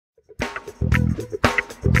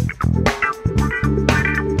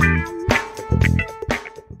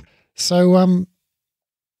so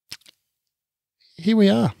here we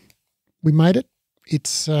are. We made it.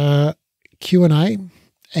 It's Q&A,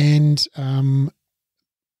 and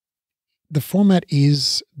the format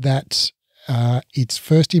is that it's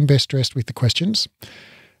first in, best dressed with the questions,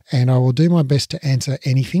 and I will do my best to answer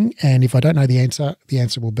anything. And if I don't know the answer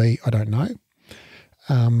will be I don't know.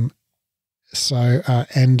 And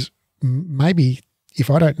maybe if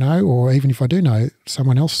I don't know, or even if I do know,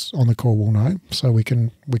 someone else on the call will know, so we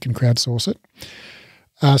can crowdsource it.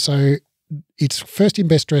 So it's first in,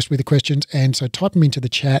 best dressed with the questions, and so type them into the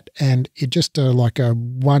chat, and it just like a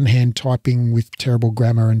one-hand typing with terrible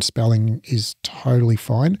grammar and spelling is totally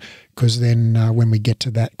fine, because then when we get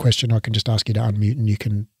to that question, I can just ask you to unmute and you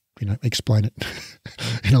can explain it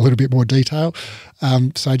in a little bit more detail.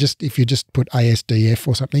 So just if you just put ASDF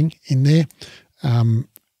or something in there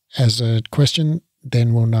as a question,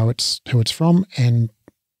 then we'll know who it's from, and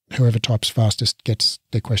whoever types fastest gets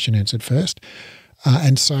their question answered first.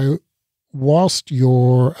 And so whilst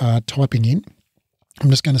you're typing in,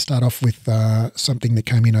 I'm just going to start off with something that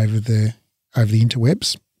came in over the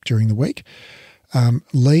interwebs during the week.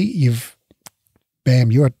 Lee, you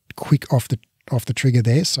are quick off the trigger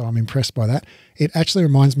there, so I'm impressed by that. It actually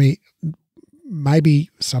reminds me,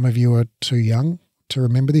 maybe some of you are too young to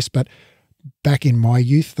remember this, but back in my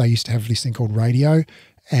youth, they used to have this thing called radio,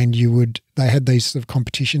 and they had these sort of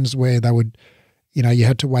competitions where they would, you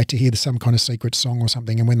had to wait to hear some kind of secret song or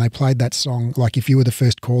something. And when they played that song, like if you were the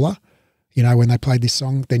first caller, when they played this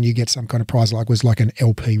song, then you get some kind of prize, like it was like an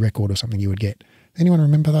LP record or something you would get. Anyone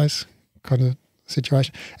remember those kind of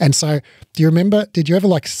situation? And so do you remember, did you ever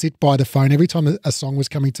like sit by the phone every time a song was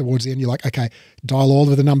coming towards the end? You're like, okay, dial all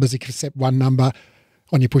of the numbers except one number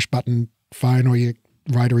on your push button phone or your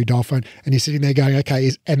rotary dial phone, and you're sitting there going, okay,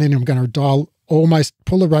 and then I'm going to almost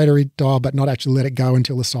pull the rotary dial but not actually let it go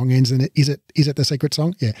until the song ends. And is it the secret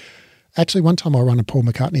song? Yeah. Actually, one time I run a Paul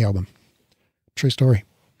McCartney album. True story.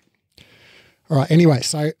 All right. Anyway,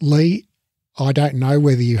 so Lee, I don't know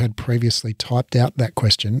whether you had previously typed out that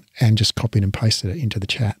question and just copied and pasted it into the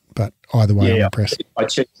chat, but either way, I'm impressed. I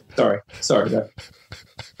checked. Sorry.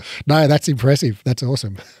 No, that's impressive. That's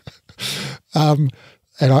awesome. And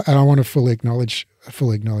I want to fully acknowledge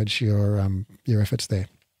your efforts there.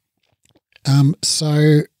 And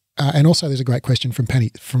also there's a great question from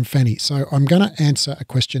Fanny. So I'm going to answer a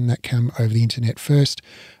question that came over the internet first,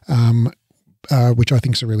 which I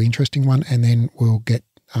think is a really interesting one, and then we'll get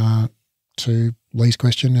to Lee's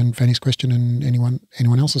question and Fanny's question and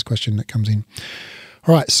anyone else's question that comes in.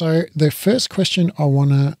 All right, so the first question I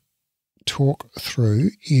want to talk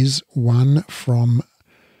through is one from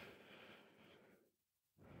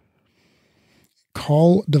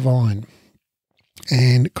Cole Devine.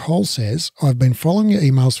 And Cole says, I've been following your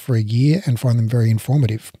emails for a year and find them very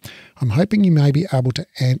informative. I'm hoping you may be able to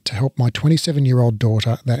help my 27-year-old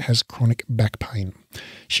daughter that has chronic back pain.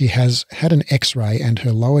 She has had an X-ray and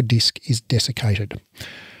her lower disc is desiccated.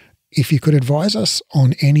 If you could advise us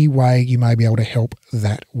on any way you may be able to help,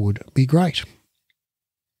 that would be great.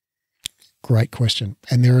 Great question.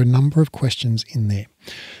 And there are a number of questions in there.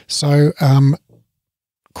 So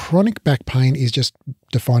chronic back pain is just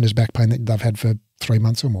defined as back pain that they've had for 3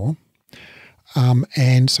 months or more.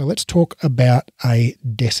 And so let's talk about a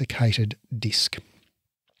desiccated disc.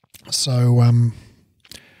 So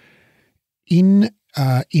in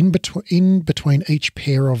between each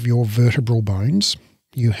pair of your vertebral bones,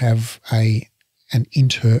 you have an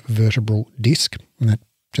intervertebral disc, and that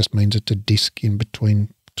just means it's a disc in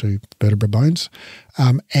between two vertebral bones.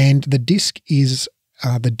 And the discs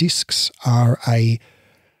are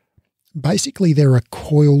basically they're a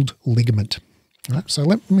coiled ligament. Right? So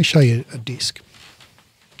let me show you a disc.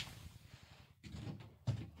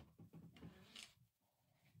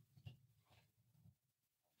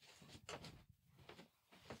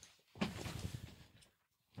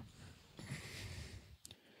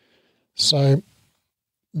 So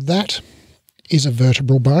that is a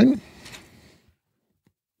vertebral bone,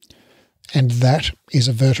 and that is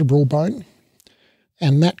a vertebral bone,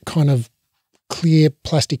 and that kind of clear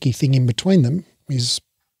plasticky thing in between them is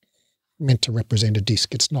meant to represent a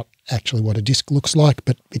disc. It's not actually what a disc looks like,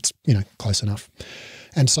 but it's, close enough.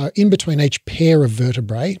 And so in between each pair of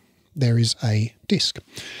vertebrae, there is a disc.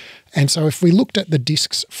 And so if we looked at the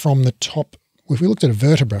discs from the top, if we looked at a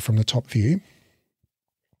vertebra from the top view,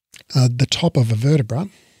 the top of a vertebra,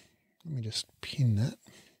 let me just pin that.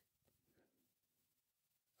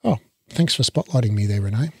 Oh, thanks for spotlighting me there,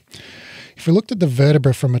 Renee. If we looked at the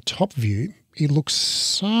vertebra from a top view, it looks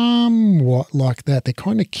somewhat like that. They're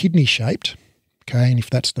kind of kidney-shaped, okay, and if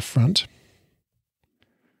that's the front.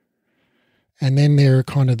 And then there are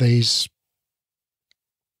kind of these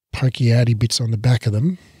pokey outy bits on the back of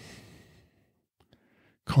them,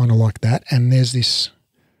 kind of like that. And there's this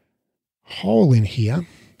hole in here,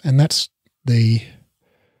 and that's the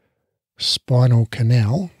spinal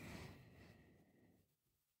canal.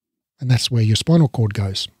 And that's where your spinal cord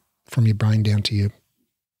goes from your brain down to the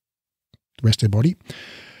rest of the body.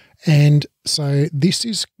 And so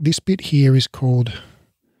this bit here is called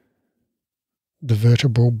the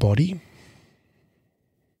vertebral body.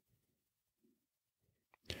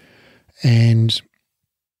 And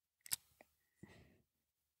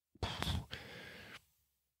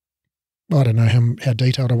I don't know how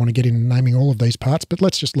detailed I want to get in naming all of these parts, but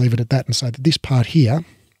let's just leave it at that and say that this part here,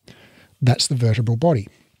 that's the vertebral body.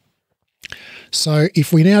 So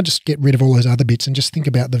if we now just get rid of all those other bits and just think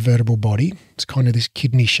about the vertebral body, it's kind of this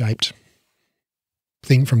kidney-shaped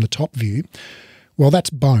thing from the top view. Well, that's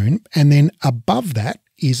bone, and then above that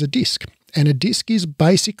is a disc. And a disc is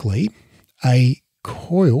basically a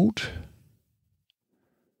coiled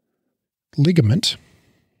ligament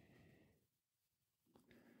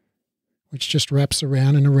which just wraps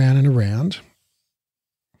around and around and around,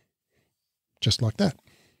 just like that.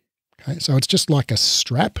 Okay, so it's just like a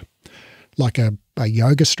strap, like a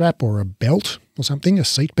yoga strap or a belt or something, a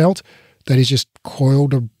seat belt that is just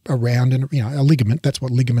coiled around, and a ligament. That's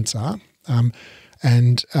what ligaments are.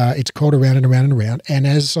 And it's coiled around and around and around. And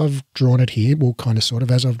as I've drawn it here, well, kind of sort of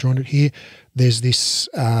as I've drawn it here, there's this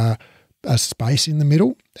a space in the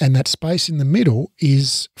middle, and that space in the middle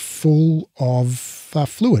is full of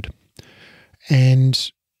fluid.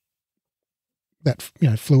 And that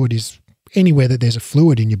fluid is anywhere that there's a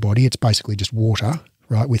fluid in your body, it's basically just water,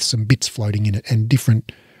 right, with some bits floating in it, and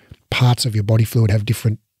different parts of your body fluid have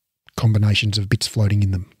different combinations of bits floating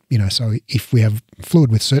in them. So if we have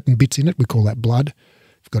fluid with certain bits in it, we call that blood.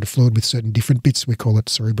 If we've got a fluid with certain different bits, we call it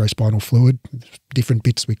cerebrospinal fluid. Different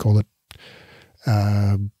bits, we call it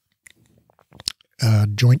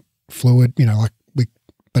joint fluid,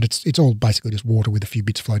 but it's all basically just water with a few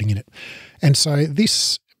bits floating in it. And so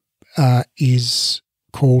this is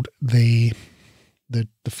called the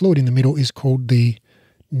fluid in the middle is called the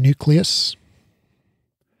nucleus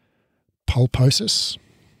pulposus,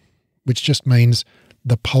 which just means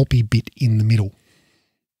the pulpy bit in the middle,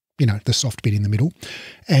 the soft bit in the middle.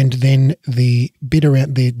 And then the bit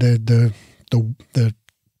around the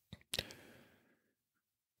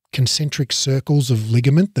concentric circles of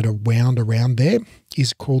ligament that are wound around there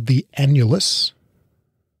is called the annulus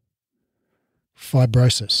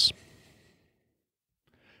fibrosus.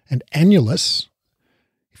 And annulus,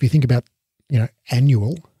 if you think about,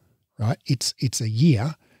 annual, right? It's a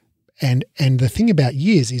year. And the thing about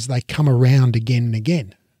years is they come around again and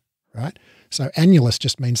again, right? So annulus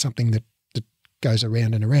just means something that goes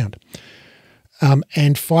around and around.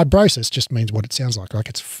 And fibrosis just means what it sounds like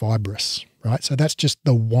it's fibrous, right? So that's just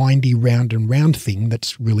the windy round and round thing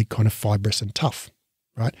that's really kind of fibrous and tough,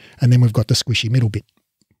 right? And then we've got the squishy middle bit.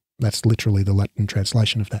 That's literally the Latin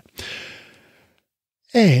translation of that.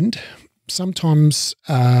 And sometimes,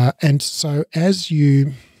 and so that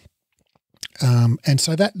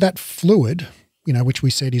fluid, which we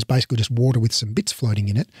said is basically just water with some bits floating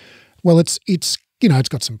in it. Well, it's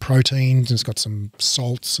got some proteins, and it's got some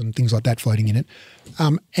salts and things like that floating in it.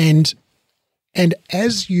 And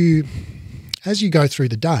as you go through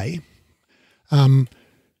the day,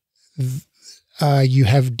 you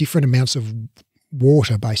have different amounts of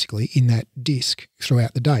water basically in that disc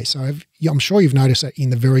throughout the day. So I'm sure you've noticed that in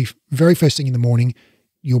the very, very first thing in the morning,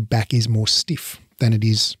 your back is more stiff than it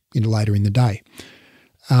is later in the day.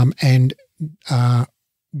 And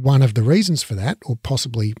one of the reasons for that, or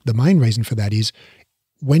possibly the main reason for that, is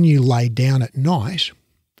when you lay down at night,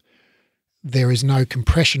 there is no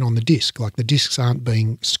compression on the disc, like the discs aren't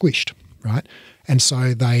being squished, right? And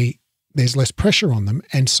so there's less pressure on them,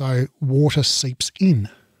 and so water seeps in,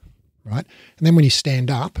 right? And then when you stand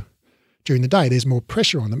up during the day, there's more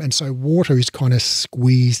pressure on them, and so water is kind of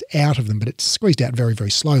squeezed out of them, but it's squeezed out very,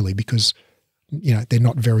 very slowly because, they're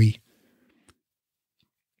not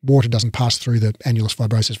water doesn't pass through the annulus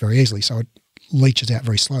fibrosus very easily, so it leaches out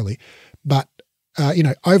very slowly. But,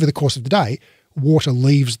 over the course of the day, water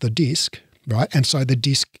leaves the disc, right? And so the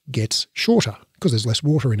disc gets shorter because there's less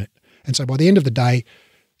water in it. And so by the end of the day,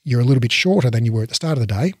 you're a little bit shorter than you were at the start of the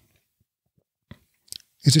day.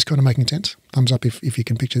 Is this kind of making sense? Thumbs up if you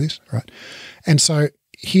can picture this, right? And so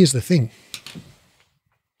here's the thing.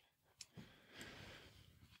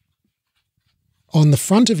 On the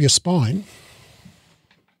front of your spine,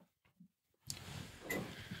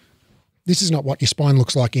 this is not what your spine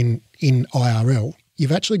looks like in IRL.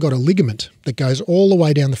 You've actually got a ligament that goes all the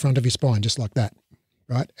way down the front of your spine, just like that,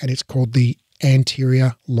 right? And it's called the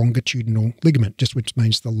anterior longitudinal ligament, just which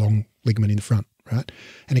means the long ligament in the front, right?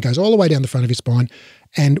 And it goes all the way down the front of your spine.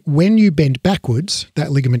 And when you bend backwards,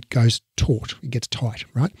 that ligament goes taut. It gets tight,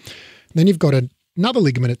 right? Then you've got another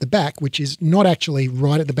ligament at the back, which is not actually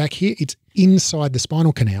right at the back here. It's inside the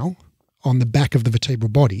spinal canal on the back of the vertebral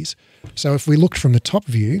bodies. So if we looked from the top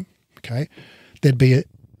view, okay, there'd be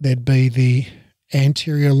the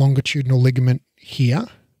anterior longitudinal ligament here,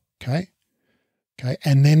 okay,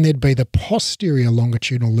 and then there'd be the posterior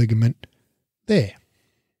longitudinal ligament there,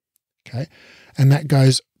 okay, and that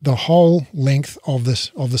goes the whole length of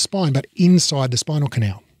the spine, but inside the spinal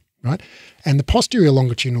canal, right? And the posterior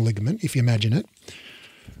longitudinal ligament, if you imagine it,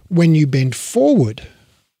 when you bend forward,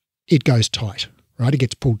 it goes tight, right? It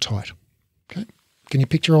gets pulled tight, okay? Can you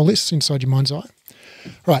picture all this inside your mind's eye?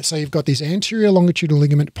 All right, so you've got this anterior longitudinal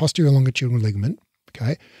ligament, posterior longitudinal ligament,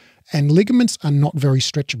 okay? And ligaments are not very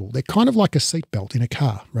stretchable. They're kind of like a seatbelt in a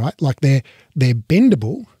car, right? Like they're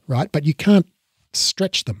bendable, right? But you can't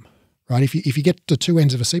stretch them, right? If you get the two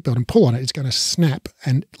ends of a seatbelt and pull on it, it's going to snap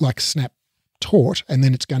and snap taut, and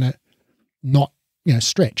then it's going to not,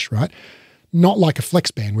 stretch, right? Not like a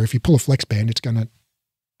flex band, where if you pull a flex band, it's going to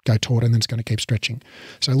go taut and then it's going to keep stretching.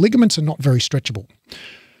 So ligaments are not very stretchable.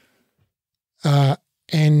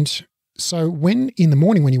 And so in the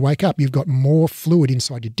morning when you wake up, you've got more fluid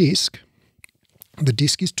inside your disc. The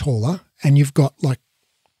disc is taller and you've got like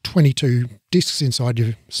 22 discs inside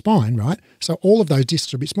your spine, right? So all of those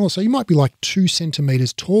discs are a bit smaller. So you might be like 2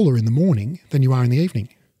 centimeters taller in the morning than you are in the evening,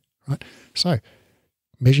 right? So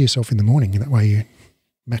measure yourself in the morning, and that way you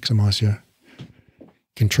maximize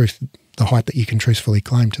the height that you can truthfully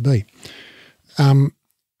claim to be.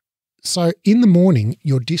 So in the morning,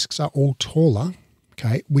 your discs are all taller,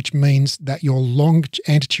 okay, which means that your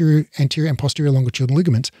anterior and posterior longitudinal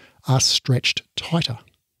ligaments are stretched tighter.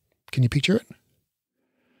 Can you picture it?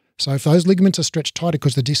 So if those ligaments are stretched tighter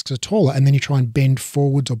because the discs are taller, and then you try and bend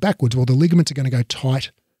forwards or backwards, well, the ligaments are going to go tight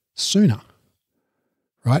sooner,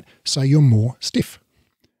 right? So you're more stiff.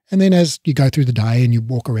 And then as you go through the day and you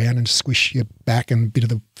walk around and squish your back and a bit of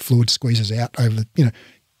the fluid squeezes out over,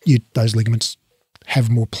 those ligaments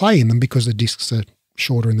have more play in them because the discs are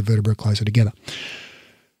shorter and the vertebrae are closer together.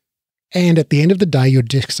 And at the end of the day, your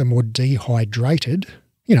discs are more dehydrated.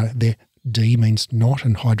 Their D means not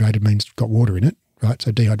and hydrated means got water in it, right?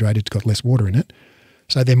 So dehydrated's got less water in it.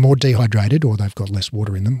 So they're more dehydrated, or they've got less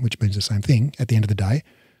water in them, which means the same thing at the end of the day,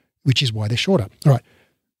 which is why they're shorter. All right.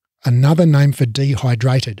 Another name for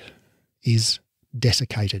dehydrated is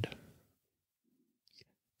desiccated.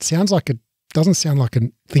 Doesn't sound like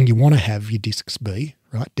a thing you want to have your discs be,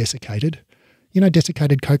 right? Desiccated.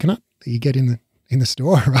 Desiccated coconut that you get in the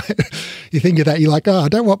store, right? You think of that, you're like, I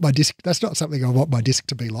don't want my disc. That's not something I want my disc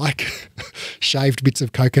to be like. Shaved bits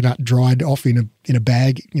of coconut dried off in a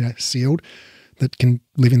bag, sealed, that can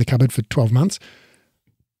live in the cupboard for 12 months.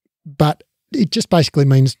 But it just basically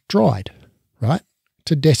means dried, right?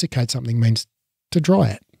 To desiccate something means to dry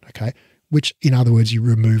it, okay? Which, in other words, you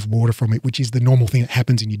remove water from it, which is the normal thing that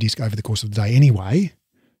happens in your disc over the course of the day anyway,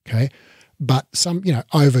 okay? But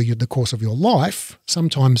over the course of your life,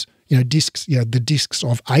 sometimes, discs, the discs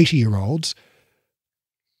of 80-year-olds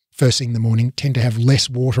first thing in the morning tend to have less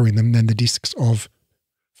water in them than the discs of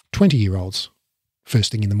 20-year-olds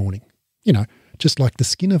first thing in the morning. Just like the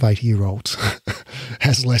skin of 80-year-olds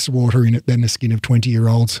has less water in it than the skin of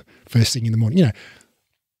 20-year-olds first thing in the morning.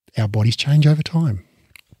 Our bodies change over time.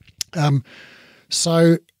 All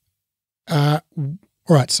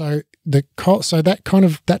right. So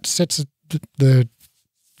that sets the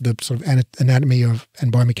sort of anatomy of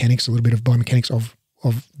and biomechanics, a little bit of biomechanics of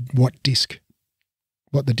what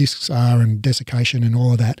the discs are and desiccation and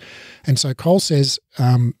all of that. And so Cole says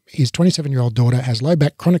his 27-year-old daughter has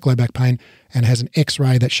chronic low back pain and has an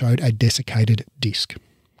X-ray that showed a desiccated disc.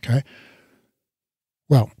 Okay.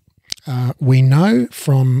 Well, we know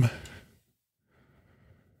from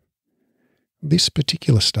this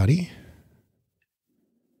particular study,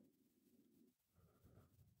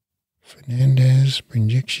 Fernandez,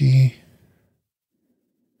 Brinjicci,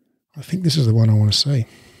 I think this is the one I want to see.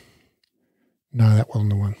 No, that wasn't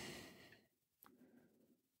the one.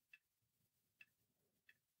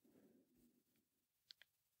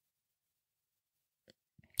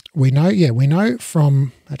 We know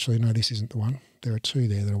from, actually, no, this isn't the one. There are two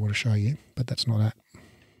there that I want to show you, but that's not that.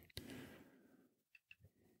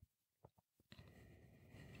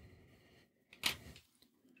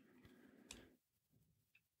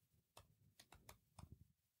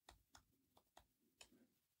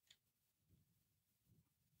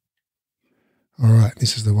 All right,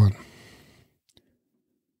 this is the one.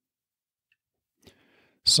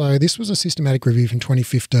 So this was a systematic review from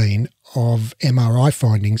 2015 of MRI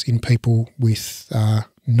findings in people with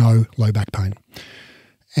no low back pain.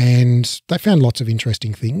 And they found lots of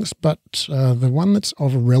interesting things, but the one that's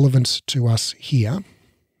of relevance to us here,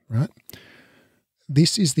 right,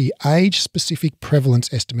 this is the age-specific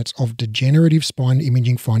prevalence estimates of degenerative spine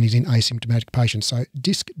imaging findings in asymptomatic patients. So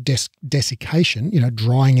disc desiccation,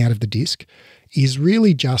 drying out of the disc, is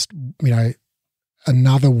really just,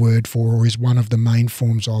 another word for, or is one of the main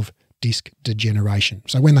forms of disc degeneration.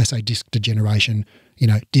 So when they say disc degeneration,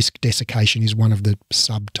 disc desiccation is one of the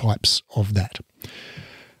subtypes of that.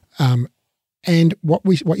 And what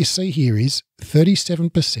you see here is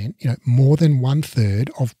 37%, more than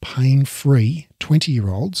 1/3 of pain-free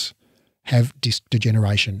 20-year-olds have disc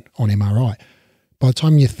degeneration on MRI. By the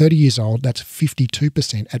time you're 30 years old, that's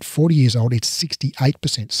 52%. At 40 years old, it's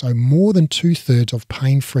 68%. So more than 2/3 of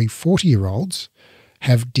pain-free 40-year-olds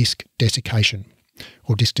have disc desiccation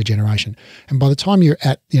or disc degeneration. And by the time you're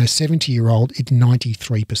at 70-year-old, it's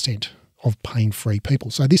 93% of pain-free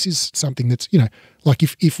people. So this is something that's, like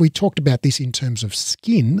if we talked about this in terms of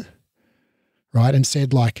skin, right, and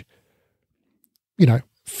said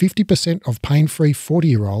 50% of pain-free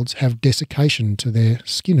 40-year-olds have desiccation to their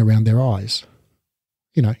skin around their eyes.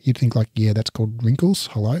 You'd think that's called wrinkles,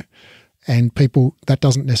 hello. And that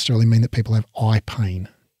doesn't necessarily mean that people have eye pain,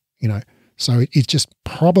 So it's just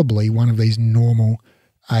probably one of these normal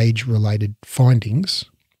age-related findings,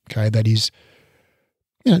 okay, that is,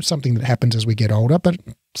 something that happens as we get older, but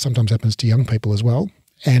sometimes happens to young people as well,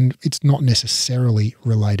 and it's not necessarily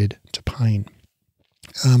related to pain.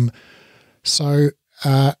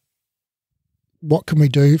 What can we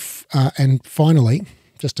do? And finally,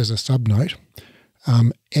 just as a sub-note,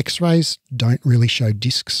 X-rays don't really show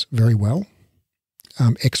discs very well.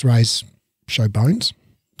 X-rays show bones.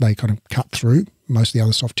 They kind of cut through most of the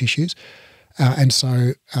other soft tissues. And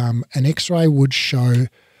so an X-ray would show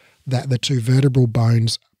that the two vertebral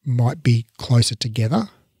bones might be closer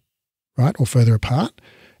together, right, or further apart.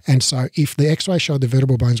 And so if the X-ray showed the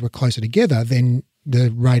vertebral bones were closer together, then the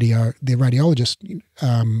radiologist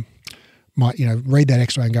might, read that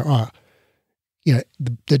X-ray and go,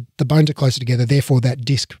 the bones are closer together, therefore that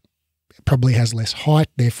disc probably has less height,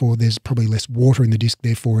 therefore there's probably less water in the disc,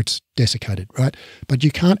 therefore it's desiccated, right? But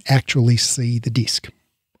you can't actually see the disc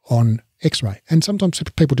on X-ray. And sometimes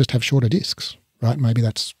people just have shorter discs, right? Maybe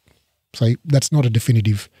that's not a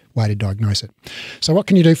definitive way to diagnose it. So what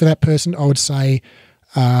can you do for that person? I would say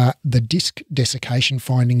the disc desiccation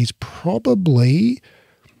finding is probably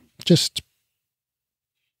just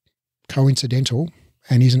coincidental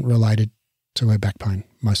and isn't related to her back pain,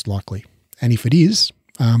 most likely. And if it is,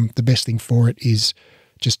 the best thing for it is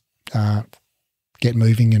just get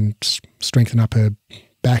moving and strengthen up her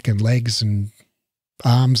back and legs and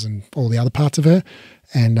arms and all the other parts of her,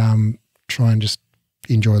 and try and just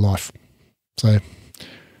enjoy life. So,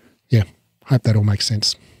 yeah, hope that all makes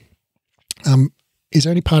sense. Is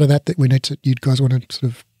there any part of that you guys want to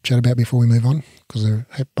sort of chat about before we move on? Because there are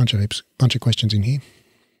a bunch of questions in here.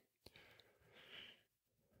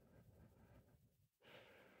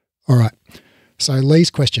 All right. So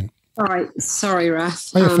Lee's question. Sorry,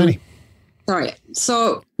 Raph. Oh, yeah, Fanny. Sorry.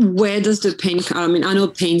 So where does the pain come? I mean, I know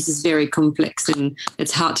pain is very complex and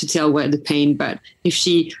it's hard to tell where the pain, but if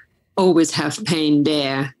she always have pain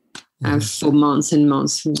there for months and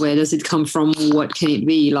months, where does it come from? What can it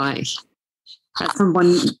be like? At some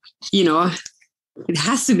point, it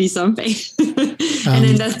has to be something. And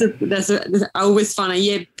then I always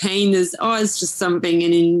find pain is, it's just something.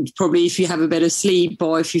 And then probably if you have a better sleep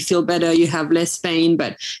or if you feel better, you have less pain.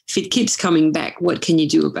 But if it keeps coming back, what can you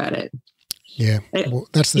do about it? Yeah, well,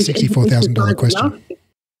 that's the $64,000 question.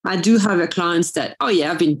 I do have clients that,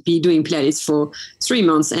 I've been doing Pilates for 3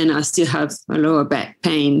 months and I still have a lower back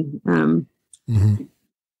pain.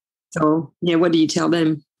 So, what do you tell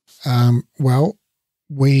them? Well,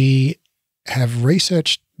 we have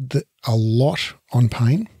researched a lot on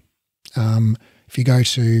pain. If you go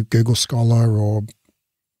to Google Scholar or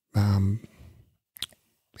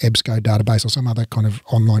EBSCO database or some other kind of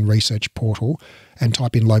online research portal and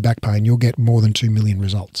type in low back pain, you'll get more than 2 million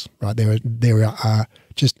results, right? There are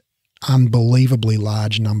just unbelievably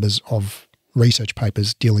large numbers of research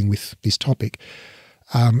papers dealing with this topic.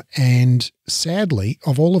 And sadly,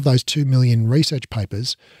 of all of those 2 million research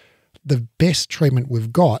papers, the best treatment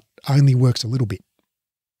we've got only works a little bit.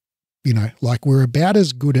 We're about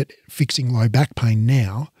as good at fixing low back pain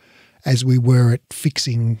now as we were at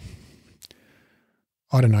fixing,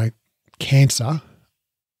 cancer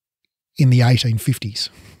in the 1850s,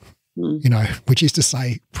 which is to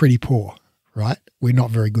say pretty poor, right? We're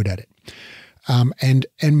not very good at it. And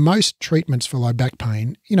most treatments for low back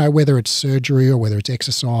pain, whether it's surgery or whether it's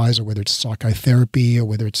exercise or whether it's psychotherapy or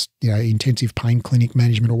whether it's intensive pain clinic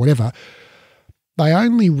management or whatever, they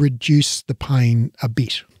only reduce the pain a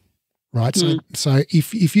bit, right? So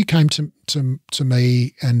if you came to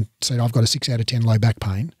me and said, I've got a 6 out of 10 low back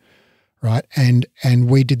pain, right, and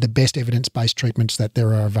we did the best evidence-based treatments that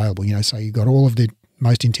there are available, so you got all of the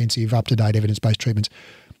most intensive, up-to-date evidence-based treatments,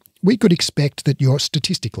 we could expect that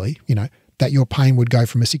statistically, that your pain would go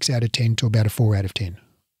from a 6 out of 10 to about a 4 out of 10.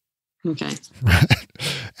 Okay. Right?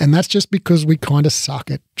 And that's just because we kind of suck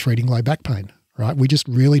at treating low back pain, right? We just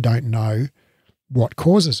really don't know what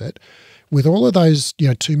causes it. With all of those,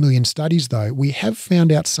 2 million studies though, we have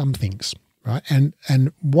found out some things, right? And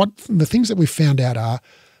what the things that we've found out are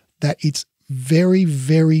that it's very,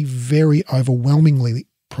 very, very overwhelmingly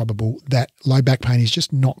probable that low back pain is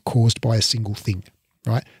just not caused by a single thing,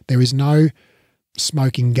 right? There is no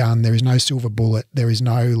smoking gun, there is no silver bullet, there is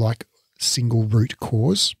no single root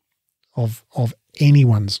cause of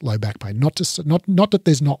anyone's low back pain. Not that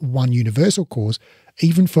there's not one universal cause.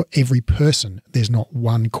 Even for every person, there's not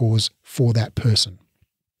one cause for that person.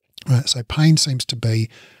 Right? So pain seems to be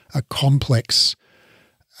a complex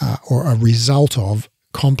or a result of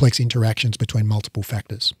complex interactions between multiple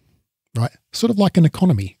factors, right? Sort of like an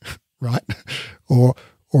economy, right? or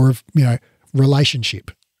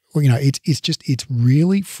relationship. It's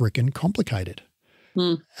really freaking complicated.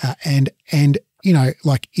 And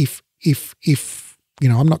if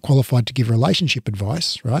I'm not qualified to give relationship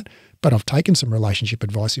advice, right? But I've taken some relationship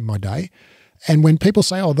advice in my day. And when people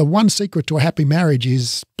say, the one secret to a happy marriage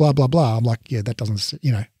is blah, blah, blah, I'm like, yeah, that doesn't,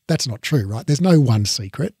 that's not true, right? There's no one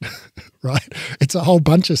secret, right? It's a whole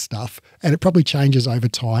bunch of stuff, and it probably changes over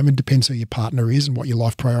time and depends who your partner is and what your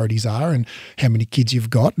life priorities are and how many kids you've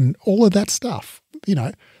got and all of that stuff,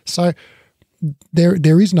 So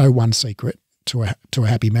there is no one secret to a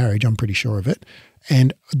happy marriage. I'm pretty sure of it.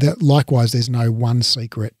 And likewise, there's no one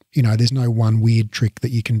secret, there's no one weird trick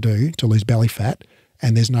that you can do to lose belly fat,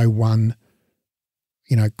 and there's no one,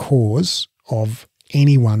 cause of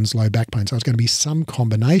anyone's low back pain. So it's going to be some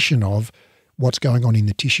combination of what's going on in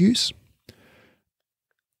the tissues,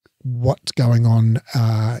 what's going on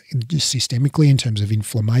systemically in terms of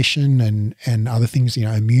inflammation and other things,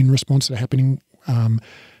 immune response that are happening,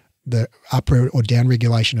 the upper or down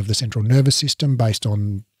regulation of the central nervous system based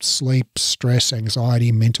on sleep, stress,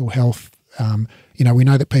 anxiety, mental health. We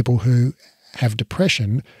know that people who have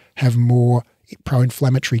depression have more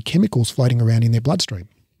pro-inflammatory chemicals floating around in their bloodstream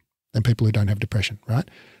than people who don't have depression, right?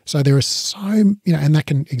 So there are and that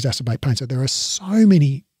can exacerbate pain. So there are so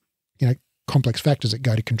many, complex factors that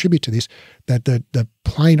go to contribute to this that the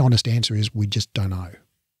plain honest answer is we just don't know.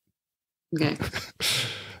 Okay.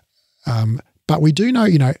 But we do know,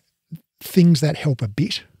 things that help a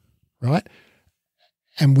bit, right?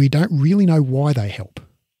 And we don't really know why they help,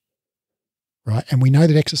 right? And we know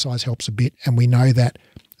that exercise helps a bit, and we know that,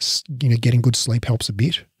 getting good sleep helps a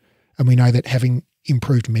bit, and we know that having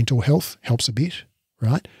improved mental health helps a bit,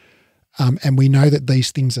 right? And we know that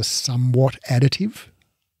these things are somewhat additive,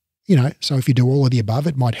 so if you do all of the above,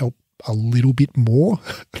 it might help a little bit more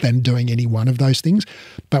than doing any one of those things.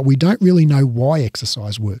 But we don't really know why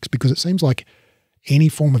exercise works, because it seems like any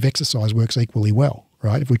form of exercise works equally well,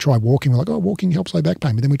 right? If we try walking, we're like, walking helps low back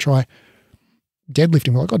pain. But then we try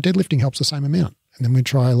deadlifting, we're like, deadlifting helps the same amount. And then we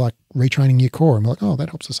try retraining your core, and we're like, that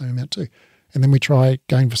helps the same amount too. And then we try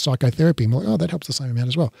going for psychotherapy, and we're like, that helps the same amount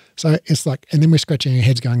as well. So it's like, and then we're scratching our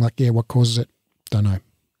heads going like, what causes it? Don't know.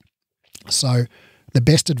 So the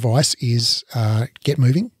best advice is get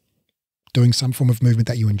moving, doing some form of movement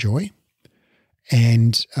that you enjoy,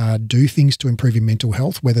 and do things to improve your mental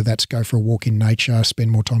health, whether that's go for a walk in nature,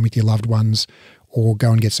 spend more time with your loved ones, or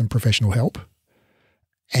go and get some professional help.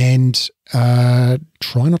 And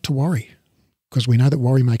try not to worry, because we know that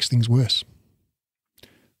worry makes things worse.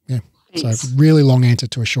 Yeah. Thanks. So really long answer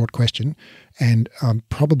to a short question, and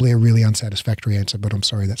probably a really unsatisfactory answer, but I'm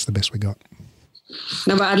sorry, that's the best we got.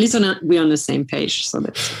 No, but at least we're on the same page, so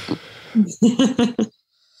that's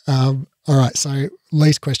all right, so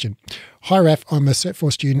Lee's question. Hi, Raph. I'm a Cert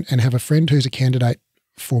 4 student and have a friend who's a candidate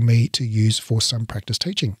for me to use for some practice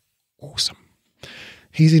teaching. Awesome.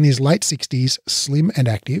 He's in his late 60s, slim and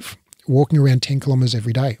active, walking around 10 kilometres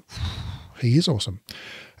every day. He is awesome.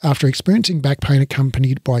 After experiencing back pain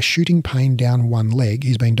accompanied by shooting pain down one leg,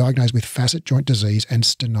 he's been diagnosed with facet joint disease and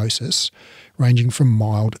stenosis, ranging from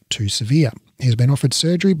mild to severe. He's been offered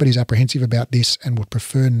surgery, but he's apprehensive about this and would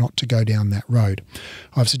prefer not to go down that road.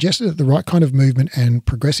 I've suggested that the right kind of movement and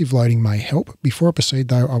progressive loading may help. Before I proceed,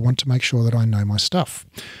 though, I want to make sure that I know my stuff.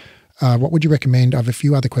 What would you recommend? I have a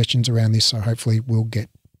few other questions around this, so hopefully we'll get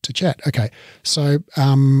to chat. Okay, so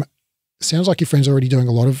sounds like your friend's already doing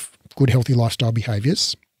a lot of good, healthy lifestyle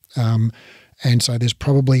behaviours. And so there's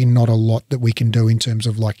probably not a lot that we can do in terms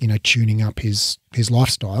of like, tuning up his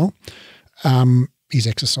lifestyle. He's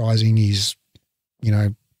exercising, he's,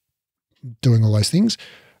 doing all those things.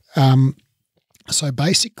 So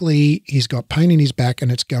basically he's got pain in his back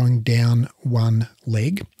and it's going down one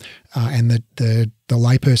leg. And the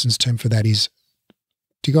layperson's term for that is,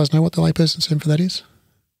 do you guys know what the layperson's term for that is?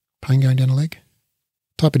 Pain going down a leg?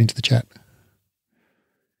 Type it into the chat.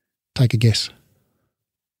 Take a guess.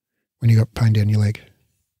 When you got pain down your leg.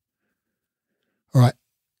 All right,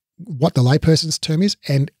 what the layperson's term is,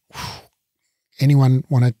 and anyone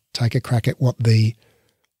want to take a crack at what the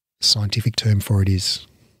scientific term for it is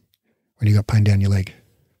when you got pain down your leg?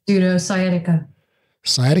 Sciatica.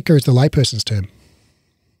 Sciatica is the layperson's term.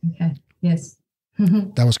 Okay, yes.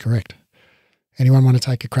 That was correct. Anyone want to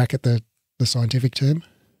take a crack at the scientific term?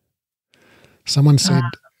 Someone said,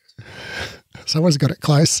 someone's got it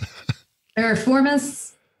close. Piriformis.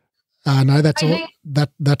 No, that's all.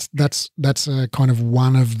 That's kind of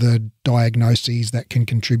one of the diagnoses that can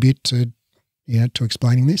contribute to, to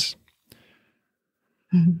explaining this.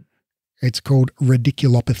 Mm-hmm. It's called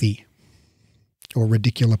radiculopathy or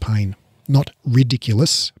radicular pain. Not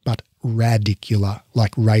ridiculous, but radicular,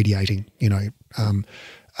 like radiating.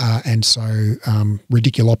 And so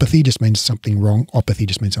radiculopathy just means something wrong. Opathy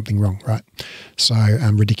just means something wrong, right? So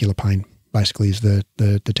radicular pain basically is the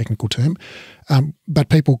technical term. But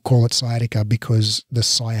people call it sciatica because the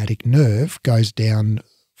sciatic nerve goes down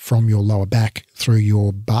from your lower back through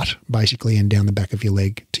your butt basically and down the back of your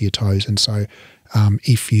leg to your toes. And so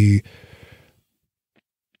if you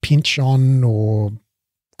pinch on or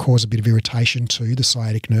cause a bit of irritation to the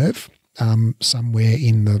sciatic nerve somewhere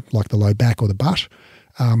in the low back or the butt,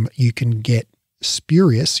 you can get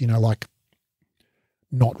spurious, like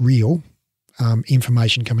not real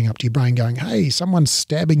information coming up to your brain going, hey, someone's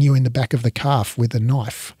stabbing you in the back of the calf with a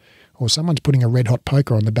knife, or someone's putting a red hot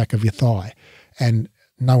poker on the back of your thigh. And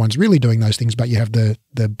no one's really doing those things, but you have the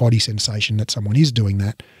body sensation that someone is doing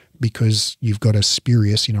that because you've got a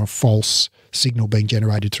spurious, a false signal being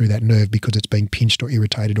generated through that nerve because it's being pinched or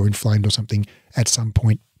irritated or inflamed or something at some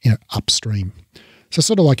point, upstream. So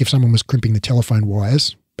sort of like if someone was crimping the telephone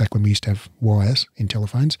wires, back when we used to have wires in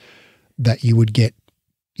telephones, that you would get,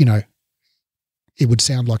 it would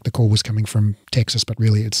sound like the call was coming from Texas, but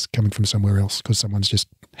really it's coming from somewhere else because someone's just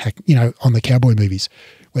on the cowboy movies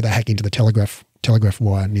where they hack into the telegraph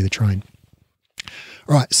wire near the train.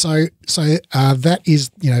 All right, so that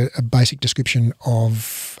is a basic description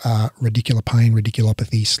of radicular pain,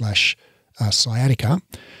 radiculopathy / sciatica,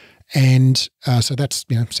 and so that's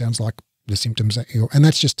sounds like the symptoms and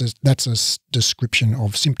that's a description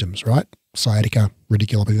of symptoms, right? Sciatica,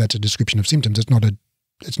 radiculopathy, that's a description of symptoms. It's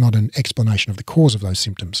not an explanation of the cause of those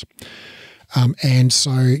symptoms. And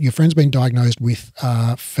so your friend's been diagnosed with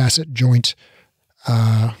facet joint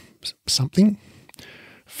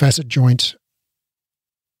facet joint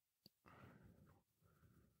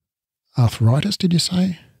arthritis, did you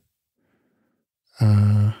say?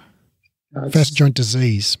 Facet joint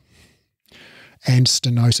disease and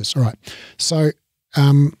stenosis. All right. So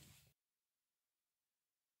I'm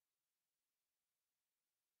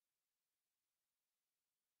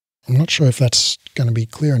not sure if that's going to be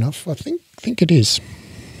clear enough. I think it is.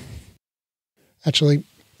 Actually,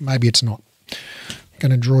 maybe it's not. I'm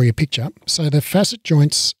going to draw you a picture. So the facet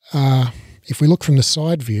joints are, if we look from the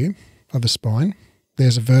side view of the spine,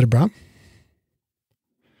 there's a vertebra.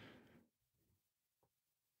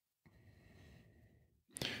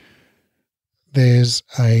 There's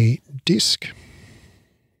a disc.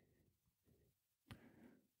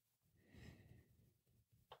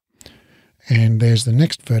 And there's the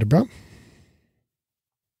next vertebra.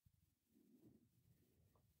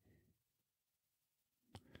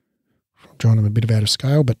 I'm drawing them a bit out of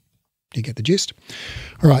scale, but you get the gist.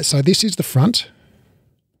 All right, so this is the front.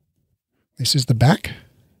 This is the back.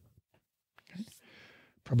 Okay.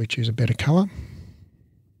 Probably choose a better colour.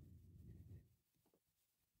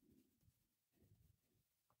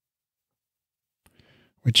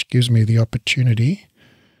 Which gives me the opportunity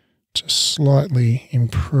to slightly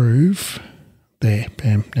improve. There,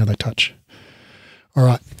 bam, now they touch. All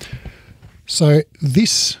right, so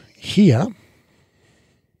this here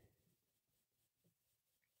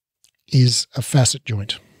is a facet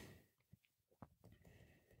joint.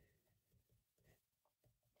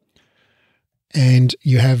 And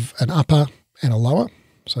you have an upper and a lower,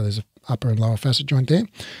 so there's an upper and lower facet joint there.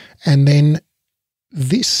 And then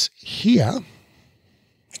this here,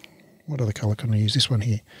 what other colour can I use? This one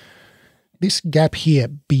here. this gap here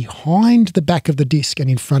behind the back of the disc and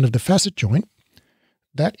in front of the facet joint,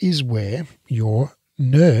 that is where your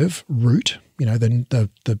nerve root,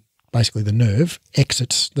 the basically the nerve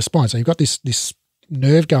exits the spine. So you've got this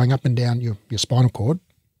nerve going up and down your spinal cord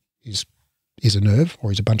is a nerve,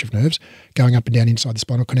 or is a bunch of nerves going up and down inside the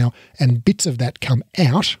spinal canal, and bits of that come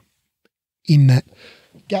out in that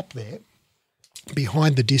gap there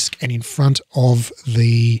behind the disc and in front of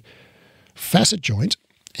the facet joint.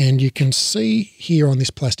 And you can see here on this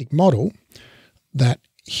plastic model that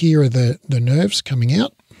here are the nerves coming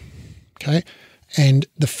out, okay, and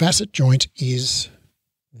the facet joint is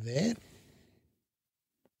there,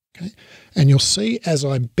 okay, and you'll see as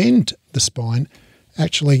I bend the spine,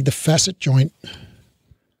 actually the facet joint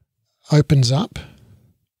opens up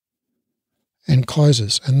and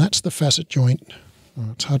closes, and that's the facet joint.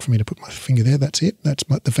 Oh, it's hard for me to put my finger there. That's it. That's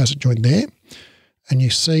the facet joint there, and you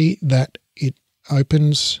see that it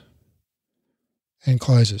opens and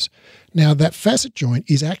closes. Now that facet joint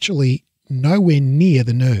is actually nowhere near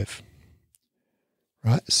the nerve,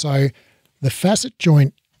 right? So the facet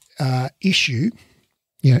joint issue,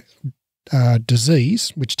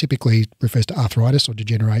 disease, which typically refers to arthritis or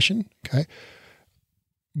degeneration, okay,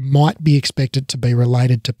 might be expected to be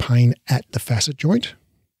related to pain at the facet joint,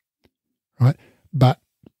 right? But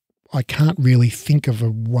I can't really think of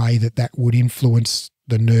a way that would influence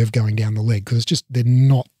the nerve going down the leg, because it's just they're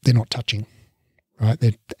not touching, right?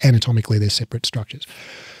 They're anatomically they're separate structures.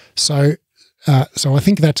 So I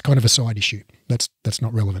think that's kind of a side issue. That's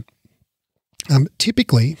not relevant.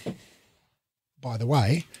 Typically, by the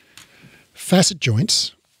way, facet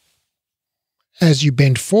joints, as you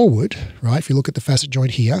bend forward, right, if you look at the facet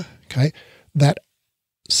joint here, okay, that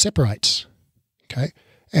separates, okay,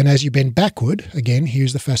 and as you bend backward, again,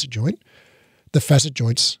 here's the facet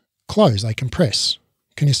joints close, they compress.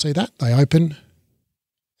 Can you see that? They open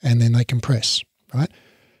and then they compress, right?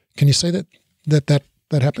 Can you see that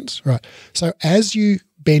happens? Right. So as you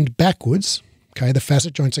bend backwards, okay, the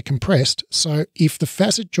facet joints are compressed. So if the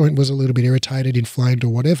facet joint was a little bit irritated, inflamed or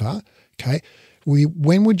whatever, okay,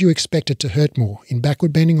 when would you expect it to hurt more, in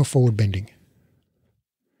backward bending or forward bending?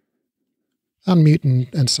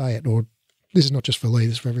 Unmute and say it, or this is not just for Lee,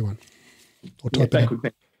 this is for everyone. Or type backward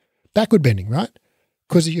bending. Backward bending, right?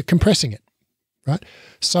 Because you're compressing it, right?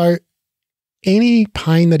 So any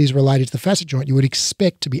pain that is related to the facet joint you would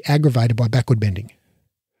expect to be aggravated by backward bending.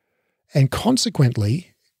 And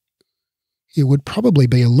consequently, it would probably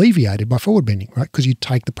be alleviated by forward bending, right? Because you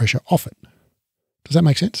take the pressure off it. Does that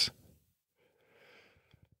make sense?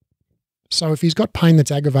 So if he's got pain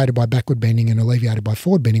that's aggravated by backward bending and alleviated by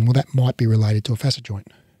forward bending, well, that might be related to a facet joint,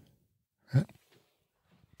 right?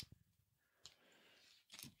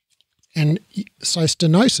 And so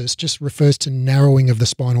stenosis just refers to narrowing of the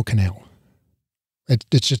spinal canal.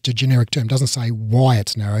 It's just a generic term. It doesn't say why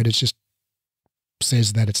it's narrowed. It just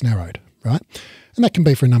says that it's narrowed, right? And that can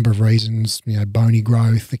be for a number of reasons, bony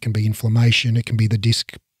growth, it can be inflammation, it can be the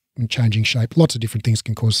disc changing shape. Lots of different things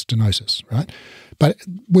can cause stenosis, right? But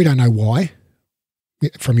we don't know why.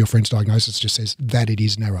 From your friend's diagnosis, it just says that it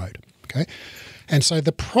is narrowed, okay? And so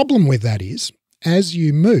the problem with that is, as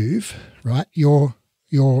you move, right, your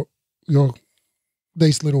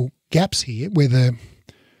these little gaps here where the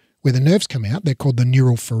nerves come out, they're called the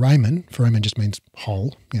neural foramen. Foramen just means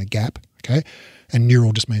hole, gap, okay? And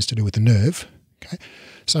neural just means to do with the nerve, okay?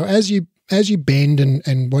 So as you bend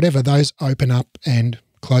and whatever, those open up and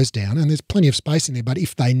close down, and there's plenty of space in there, but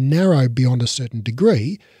if they narrow beyond a certain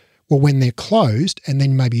degree, well, when they're closed and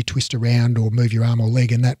then maybe you twist around or move your arm or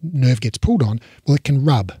leg and that nerve gets pulled on, well, it can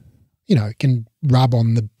rub, it can rub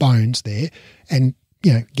on the bones there and,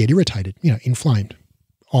 get irritated, inflamed.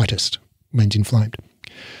 Itis means inflamed.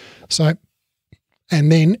 So,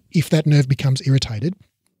 and then if that nerve becomes irritated,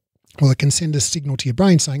 well, it can send a signal to your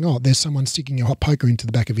brain saying, oh, there's someone sticking a hot poker into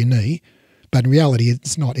the back of your knee, but in reality,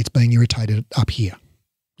 it's not. It's being irritated up here,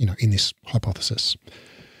 in this hypothesis.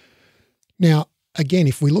 Now, again,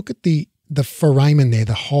 if we look at the foramen there,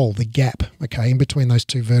 the hole, the gap, okay, in between those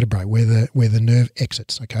two vertebrae where the nerve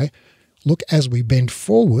exits, okay, look as we bend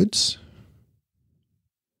forwards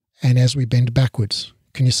and as we bend backwards.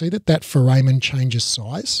 Can you see that foramen changes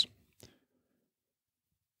size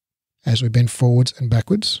as we bend forwards and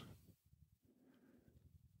backwards?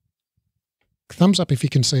 Thumbs up if you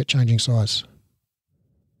can see it changing size.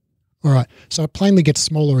 All right, so it plainly gets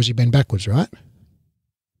smaller as you bend backwards, right?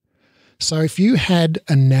 So if you had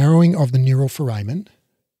a narrowing of the neural foramen,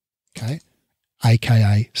 okay,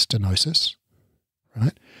 aka stenosis,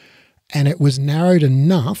 right, and it was narrowed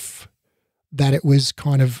enough that it was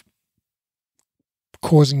kind of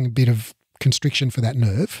causing a bit of constriction for that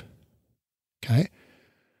nerve, okay,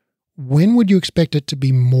 when would you expect it to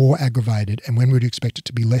be more aggravated and when would you expect it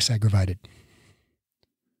to be less aggravated?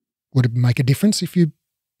 Would it make a difference if you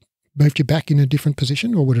moved your back in a different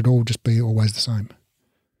position, or would it all just be always the same?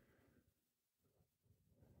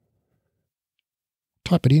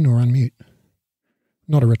 Type it in or unmute.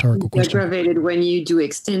 Not a rhetorical question. Aggravated when you do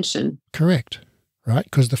extension. Correct, right?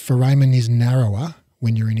 Because the foramen is narrower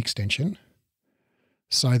when you're in extension.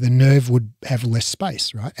 So the nerve would have less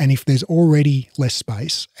space, right? And if there's already less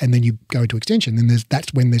space and then you go to extension, then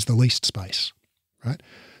that's when there's the least space, right?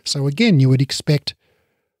 So again, you would expect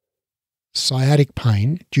sciatic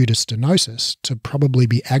pain due to stenosis to probably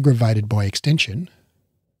be aggravated by extension,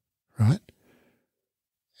 right?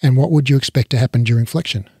 And what would you expect to happen during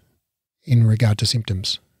flexion in regard to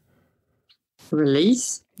symptoms?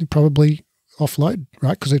 Release. You probably offload,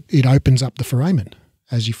 right? Because it opens up the foramen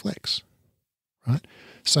as you flex, right?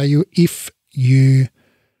 So if you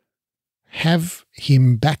have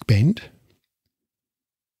him back bend,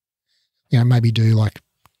 maybe do like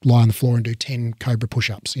lie on the floor and do 10 cobra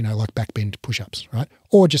push-ups, like back bend push-ups, right?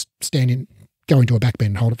 Or just go into a back bend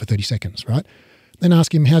and hold it for 30 seconds, right? Then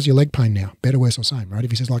ask him, how's your leg pain now? Better, worse, or same, right?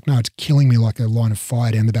 If he says like, no, it's killing me like a line of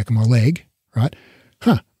fire down the back of my leg, right?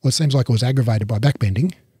 Well, it seems like it was aggravated by back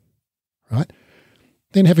bending, right?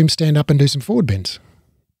 Then have him stand up and do some forward bends.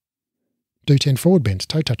 Do 10 forward bends,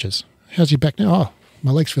 toe touches. How's your back now? Oh,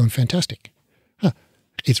 my leg's feeling fantastic.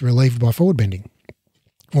 It's relieved by forward bending.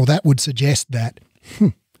 Well, that would suggest that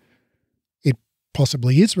it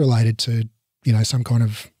possibly is related to, some kind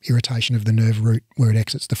of irritation of the nerve root where it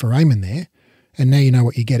exits the foramen there. And now you know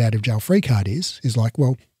what your get out of jail free card is like,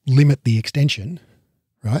 well, limit the extension,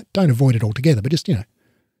 right? Don't avoid it altogether, but just,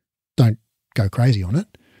 don't go crazy on it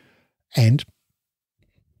and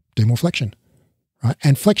do more flexion, right?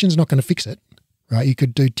 And flexion's not going to fix it, right? You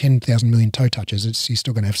could do 10,000 million toe touches. You're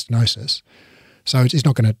still going to have stenosis. So it's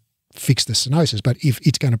not going to fix the stenosis, but if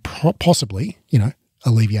it's going to possibly,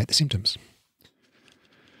 alleviate the symptoms.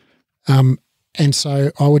 And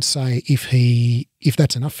so I would say if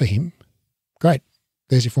that's enough for him, great,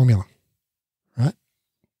 there's your formula, right?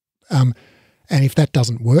 And if that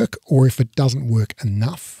doesn't work, or if it doesn't work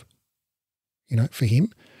enough, for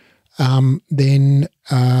him, then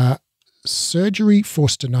surgery for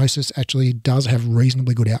stenosis actually does have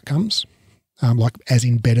reasonably good outcomes, like as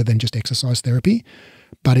in better than just exercise therapy,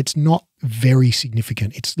 but it's not very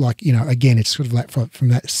significant. It's like, again, it's sort of like from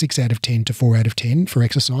that 6 out of 10 to 4 out of 10 for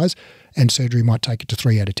exercise, and surgery might take it to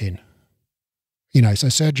 3 out of 10. So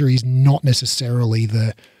surgery is not necessarily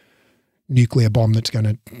the nuclear bomb that's going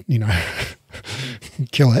to,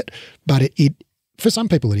 kill it. But it for some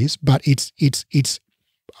people it is. But it's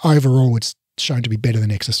overall it's shown to be better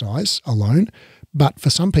than exercise alone. But for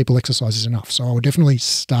some people, exercise is enough. So I would definitely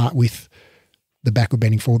start with the backward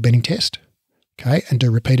bending, forward bending test, okay, and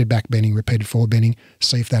do repeated back bending, repeated forward bending.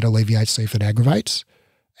 See if that alleviates. See if it aggravates.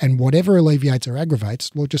 And whatever alleviates or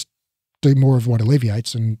aggravates, we'll just do more of what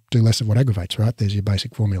alleviates and do less of what aggravates, right? There's your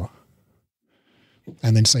basic formula.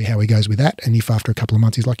 And then see how he goes with that. And if after a couple of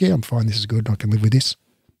months he's like, yeah, I'm fine, this is good, I can live with this,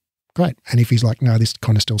 great. And if he's like, no, this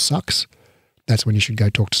kind of still sucks, that's when you should go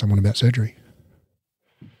talk to someone about surgery.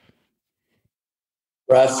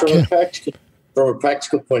 Right, from a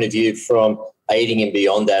practical point of view, from aiding him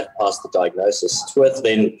beyond that past the diagnosis, it's worth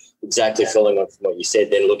then exactly following on from what you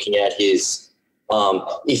said, then looking at his,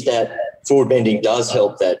 if that forward bending does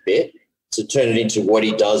help that bit, to turn it into what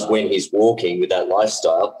he does when he's walking with that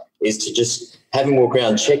lifestyle, is to just have him walk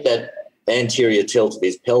around, check that anterior tilt of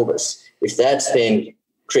his pelvis. If that's then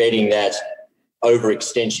creating that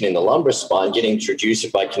overextension in the lumbar spine, getting to reduce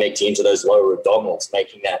it by connecting into those lower abdominals,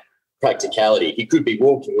 making that practicality. He could be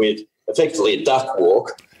walking with effectively a duck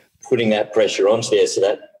walk, putting that pressure onto there. So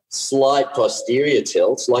that slight posterior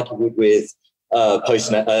tilt, like you would with a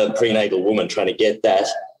prenatal woman, trying to get that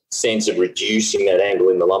sense of reducing that angle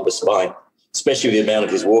in the lumbar spine, especially with the amount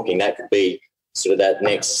of his walking, that could be sort of that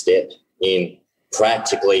next step in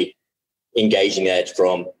practically engaging that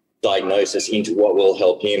from diagnosis into what will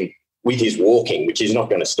help him with his walking, which is not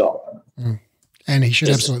going to stop. And he should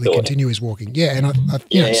absolutely continue his walking. Yeah,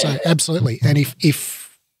 and so absolutely. And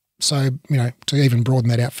if so, to even broaden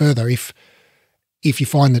that out further, if you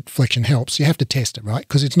find that flexion helps, you have to test it, right?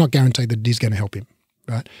 Because it's not guaranteed that it is going to help him,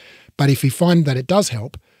 right? But if you find that it does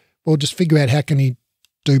help, well, just figure out how can he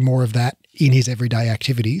do more of that in his everyday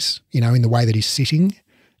activities, in the way that he's sitting,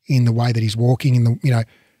 in the way that he's walking, in the,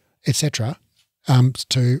 et cetera,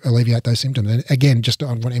 to alleviate those symptoms. And again, just I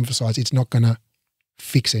want to emphasize, it's not going to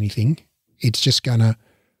fix anything. It's just going to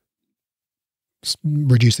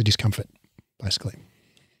reduce the discomfort, basically.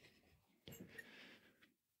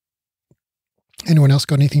 Anyone else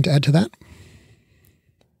got anything to add to that?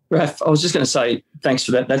 Raph, I was just going to say thanks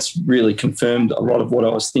for that. That's really confirmed a lot of what I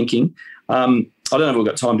was thinking. I don't know if we've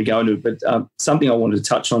got time to go into it, but something I wanted to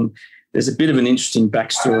touch on, there's a bit of an interesting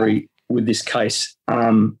backstory with this case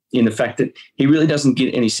in the fact that he really doesn't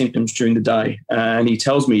get any symptoms during the day. And he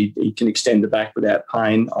tells me he can extend the back without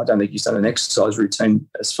pain. I don't think he's done an exercise routine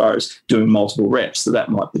as far as doing multiple reps, so that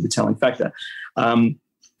might be the telling factor.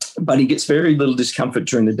 But he gets very little discomfort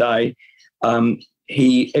during the day.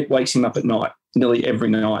 It wakes him up at night, nearly every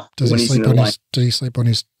night. Does he sleep on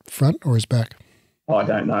his front or his back? I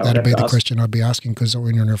don't know. That'd be the question I'd be asking, because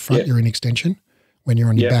when you're on your front, you're in extension. When you're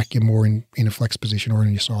on your back, you're more in a flex position or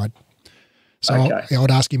on your side. So I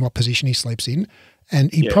would ask him what position he sleeps in,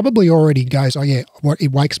 and he probably already goes, "Oh yeah,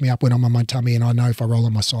 it wakes me up when I'm on my tummy, and I know if I roll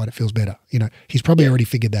on my side, it feels better." You know, he's probably already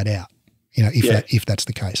figured that out. You know, if that's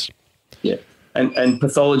the case. Yeah. And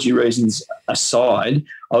pathology reasons aside,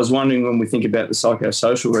 I was wondering, when we think about the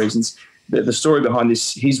psychosocial reasons, the story behind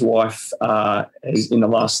this, his wife in the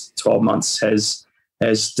last 12 months has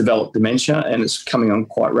developed dementia, and it's coming on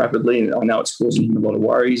quite rapidly, and I know it's causing him a lot of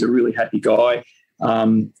worry. He's a really happy guy.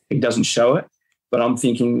 He doesn't show it, but I'm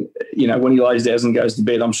thinking, you know, when he lays down and goes to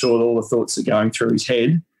bed, I'm sure all the thoughts are going through his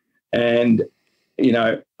head. And, you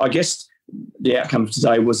know, I guess the outcome of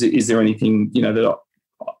today was, is there anything, you know, that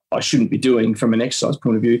I shouldn't be doing from an exercise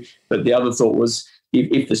point of view? But the other thought was,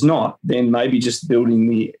 if there's not, then maybe just building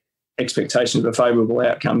the expectation of a favourable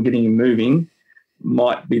outcome, getting him moving,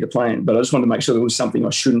 might be the plan. But I just wanted to make sure there was something I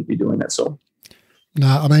shouldn't be doing, that's all. No,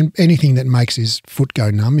 I mean, anything that makes his foot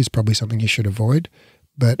go numb is probably something you should avoid.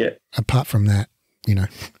 But apart from that, you know,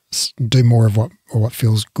 do more of what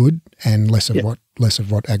feels good and less of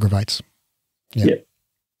what aggravates. Yeah.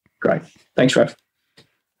 Great. Thanks, Raph.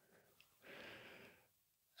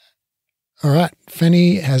 All right.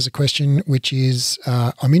 Fanny has a question, which is,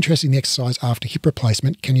 I'm interested in the exercise after hip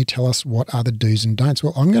replacement. Can you tell us what are the do's and don'ts?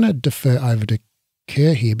 Well, I'm going to defer over to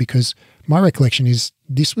Kerr here, because my recollection is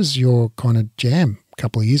this was your kind of jam a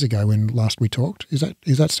couple of years ago when last we talked. Is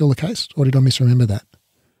that still the case, or did I misremember that?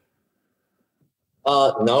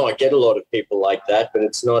 No, I get a lot of people like that, but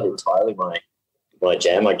it's not entirely my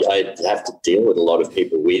jam. I have to deal with a lot of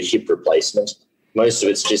people with hip replacement. Most of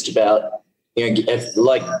it's just about, you know,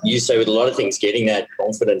 like you say with a lot of things, getting that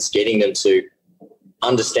confidence, getting them to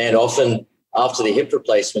understand. Often after the hip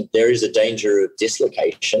replacement, there is a danger of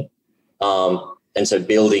dislocation. And so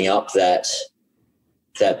building up that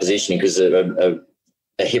positioning, because a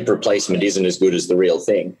hip replacement isn't as good as the real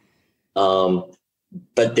thing.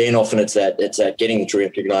 But then often it's that getting them to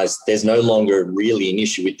recognize there's no longer really an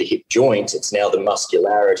issue with the hip joint. It's now the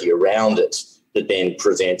muscularity around it that then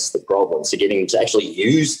presents the problem. So getting them to actually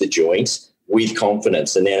use the joint with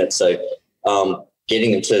confidence, and then it's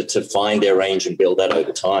getting them to find their range and build that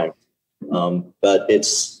over time. But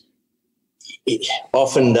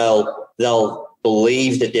often they'll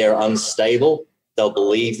believe that they're unstable. They'll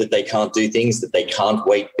believe that they can't do things, that they can't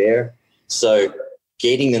weight bear. So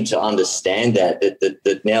getting them to understand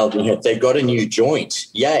that now, you know, they've got a new joint,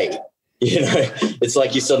 yay. You know, it's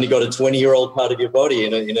like you suddenly got a 20-year-old part of your body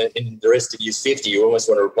and in the rest of you's 50, you almost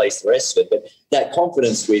want to replace the rest of it. But that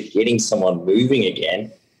confidence with getting someone moving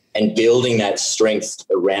again and building that strength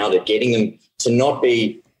around it, getting them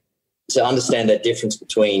to understand that difference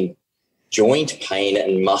between joint pain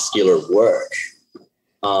and muscular work,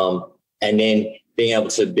 and then being able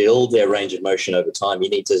to build their range of motion over time. You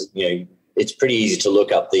need to, you know, it's pretty easy to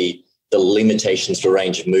look up the limitations for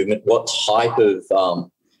range of movement, what type of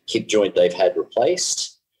hip joint they've had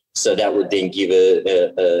replaced. So that would then give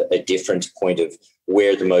a different point of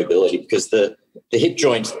where the mobility, because the hip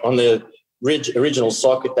joint on the original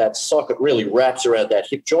socket, that socket really wraps around that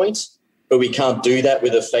hip joint, but we can't do that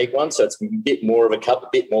with a fake one. So it's a bit more of a cup, a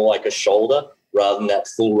bit more like a shoulder rather than that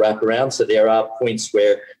full wrap around. So there are points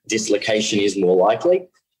where dislocation is more likely,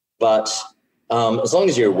 but as long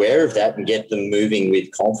as you're aware of that and get them moving with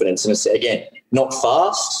confidence, and it's, again, not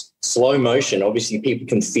fast, slow motion. Obviously, people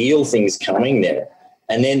can feel things coming there,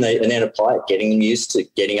 and then apply it, getting them used to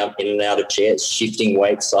getting up in and out of chairs, shifting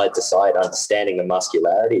weight side to side, understanding the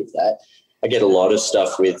muscularity of that. I get a lot of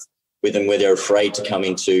stuff with them where they're afraid to come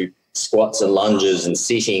into squats and lunges and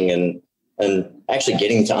sitting, and actually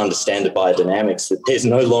getting to understand the biodynamics, that there's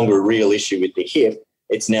no longer a real issue with the hip.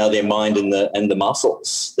 It's now their mind and the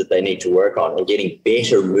muscles that they need to work on, and getting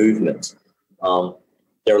better movement.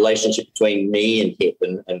 The relationship between knee and hip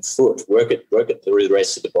and foot, work it through the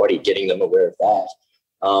rest of the body, getting them aware of that.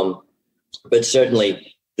 But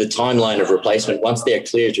certainly the timeline of replacement, once they're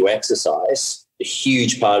clear to exercise, a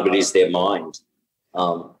huge part of it is their mind.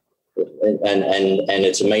 And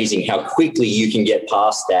it's amazing how quickly you can get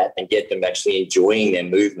past that and get them actually enjoying their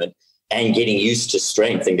movement, and getting used to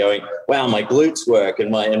strength and going, wow, my glutes work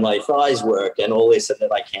and my thighs work and all this, and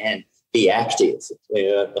that I can be active.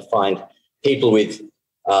 I find people with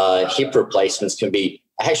hip replacements can be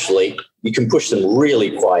actually, you can push them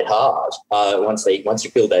really quite hard. Once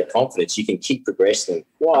you build that confidence, you can keep progressing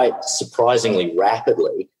quite surprisingly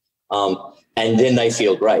rapidly, and then they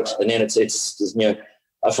feel great. And then it's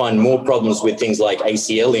I find more problems with things like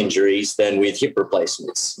ACL injuries than with hip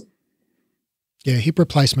replacements. Yeah, hip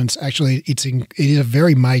replacements, actually, it is a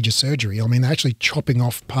very major surgery. I mean, they're actually chopping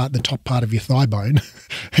off the top part of your thigh bone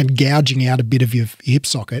and gouging out a bit of your hip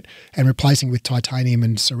socket and replacing with titanium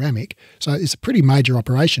and ceramic. So it's a pretty major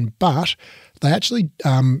operation, but they actually,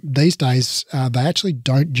 these days, they actually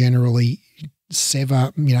don't generally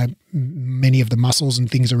sever, many of the muscles and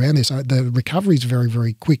things around there. So the recovery is very,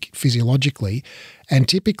 very quick physiologically. And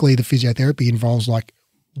typically the physiotherapy involves like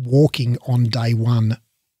walking on day one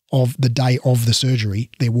of the day of the surgery.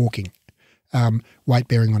 They're walking, weight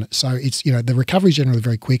bearing on it. So it's, the recovery is generally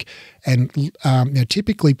very quick. And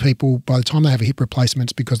typically people, by the time they have a hip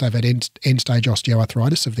replacement, it's because they've had end stage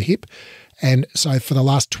osteoarthritis of the hip. And so for the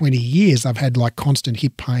last 20 years, they've had like constant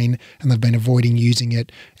hip pain and they've been avoiding using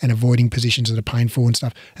it and avoiding positions that are painful and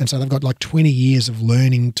stuff. And so they've got like 20 years of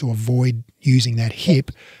learning to avoid using that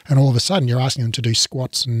hip. And all of a sudden you're asking them to do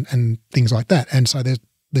squats and things like that. And so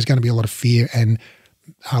there's going to be a lot of fear and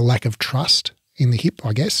a lack of trust in the hip,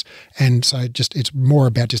 I guess. And so it's more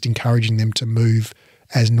about just encouraging them to move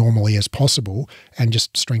as normally as possible and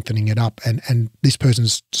just strengthening it up. And this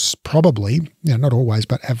person's probably, not always,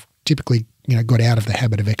 but have typically, got out of the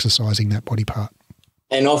habit of exercising that body part.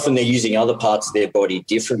 And often they're using other parts of their body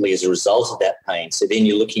differently as a result of that pain. So then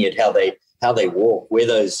you're looking at how they walk, where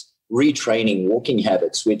those retraining walking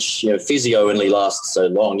habits, which physio only lasts so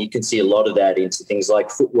long. You can see a lot of that into things like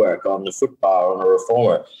footwork on the foot bar, on a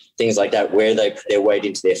reformer, things like that, where they put their weight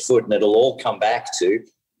into their foot, and it'll all come back to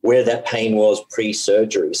where that pain was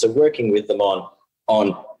pre-surgery. So working with them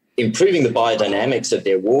on improving the biodynamics of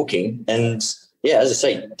their walking, and as I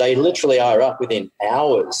say, they literally are up within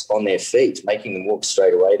hours on their feet, making them walk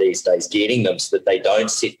straight away these days, getting them so that they don't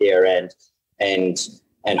sit there and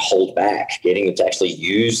hold back, getting them to actually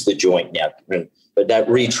use the joint now. But that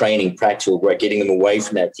retraining practical work, getting them away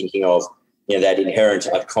from that thinking of, that inherent,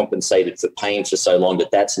 I've compensated for pain for so long that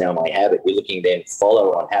that's now my habit. We're looking then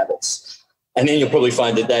follow on habits. And then you'll probably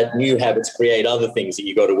find that new habits create other things that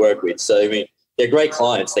you've got to work with. So, they're great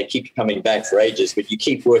clients. They keep coming back for ages, but you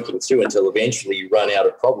keep working through until eventually you run out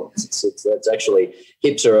of problems. It's actually,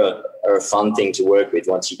 hips are a fun thing to work with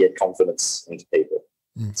once you get confidence into people.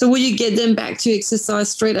 So will you get them back to exercise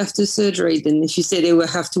straight after surgery then, if you say they will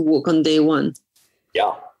have to walk on day one?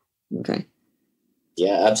 Yeah. Okay.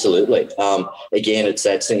 Yeah, absolutely. Again, it's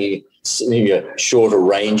that shorter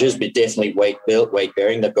ranges, but definitely weight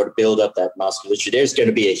bearing. They've got to build up that musculature. There's going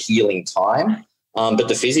to be a healing time, but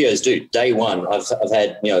the physios do. Day one, I've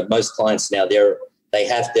had most clients now. They're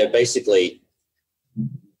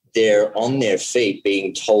on their feet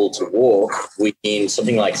being told to walk within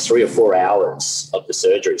something like 3 or 4 hours of the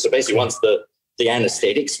surgery. So basically once the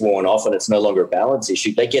anesthetic's worn off and it's no longer a balance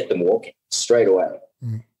issue, they get them walking straight away.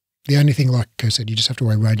 Mm. The only thing, like I said, you just have to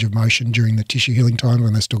wear range of motion during the tissue healing time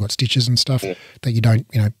when they've still got stitches and stuff, that you don't,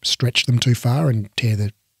 stretch them too far and tear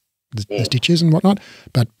the stitches and whatnot.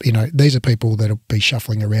 But, these are people that'll be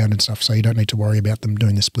shuffling around and stuff, so you don't need to worry about them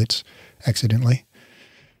doing the splits accidentally.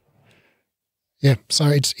 Yeah, so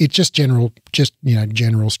it's just general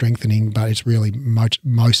strengthening, but it's really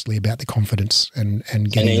mostly about the confidence and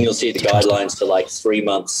getting. And then you'll see the guidelines for like 3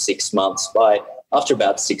 months, 6 months. After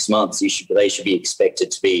about 6 months, they should be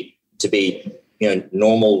expected to be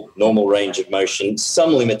normal range of motion.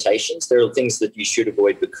 Some limitations. There are things that you should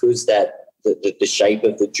avoid because the shape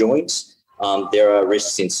of the joints. There are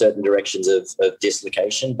risks in certain directions of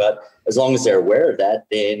dislocation, but as long as they're aware of that,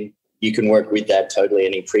 then you can work with that totally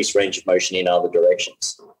and increase range of motion in other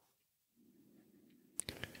directions.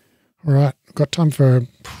 All right. Got time for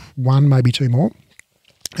one, maybe two more.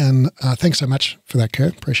 And thanks so much for that,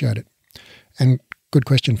 Kurt. Appreciate it. And good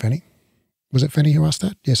question, Fanny. Was it Fanny who asked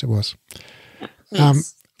that? Yes, it was.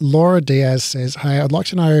 Laura Diaz says, hey, I'd like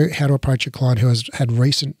to know how to approach a client who has had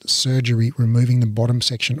recent surgery removing the bottom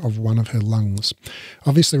section of one of her lungs.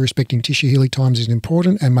 Obviously, respecting tissue healing times is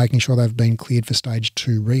important and making sure they've been cleared for stage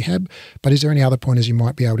 2 rehab. But is there any other pointers you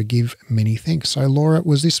might be able to give? Many thanks. So, Laura,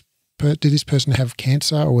 did this person have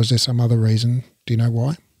cancer or was there some other reason? Do you know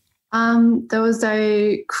why? There was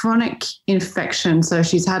a chronic infection. So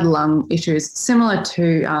she's had lung issues similar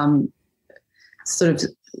to sort of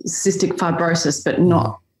cystic fibrosis, but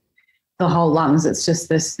not the whole lungs. It's just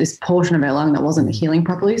this portion of her lung that wasn't healing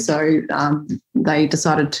properly. So they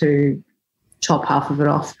decided to chop half of it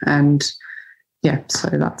off, and so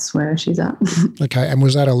that's where she's at. Okay, and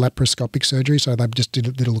was that a laparoscopic surgery? So they just did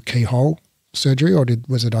a little keyhole surgery, or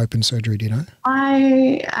was it open surgery? Do you know?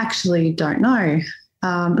 I actually don't know.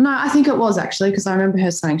 No, I think it was actually, because I remember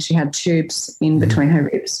her saying she had tubes in between her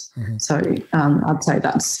ribs. So I'd say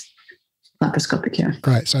that's laparoscopic, yeah.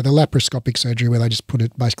 Great. So the laparoscopic surgery where they just put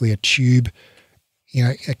it basically a tube,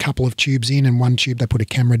 a couple of tubes in, and one tube they put a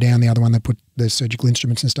camera down, the other one they put the surgical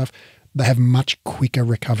instruments and stuff. They have much quicker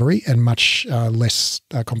recovery and much less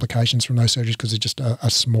complications from those surgeries because it's just a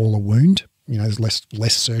smaller wound. There's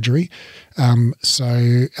less surgery. And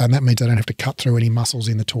that means they don't have to cut through any muscles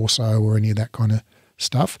in the torso or any of that kind of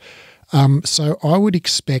stuff. So I would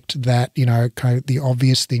expect that, kind of the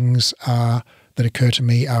obvious things that occur to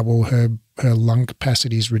me are, well, her lung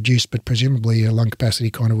capacity is reduced, but presumably her lung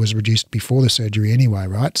capacity kind of was reduced before the surgery anyway,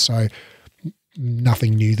 right? So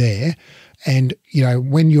nothing new there. And,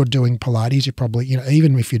 when you're doing Pilates, you're probably,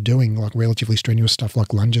 even if you're doing like relatively strenuous stuff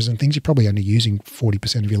like lunges and things, you're probably only using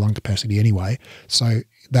 40% of your lung capacity anyway. So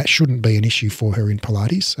that shouldn't be an issue for her in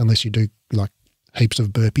Pilates unless you do like heaps of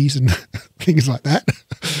burpees and things like that.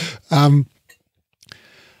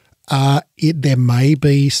 There may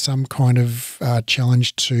be some kind of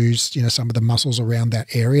challenge to, some of the muscles around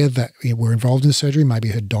that area that were involved in the surgery, maybe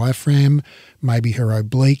her diaphragm, maybe her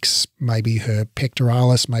obliques, maybe her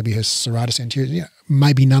pectoralis, maybe her serratus anterior,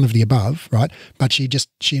 maybe none of the above, right? But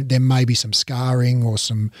there may be some scarring or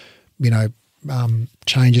some,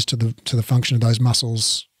 changes to the function of those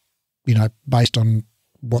muscles, based on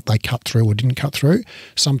what they cut through or didn't cut through.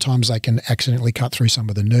 Sometimes they can accidentally cut through some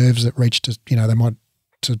of the nerves that reach to, they might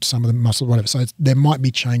to some of the muscle, whatever. So there might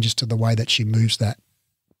be changes to the way that she moves that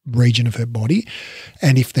region of her body.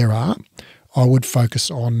 And if there are, I would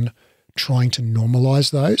focus on trying to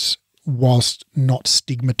normalize those whilst not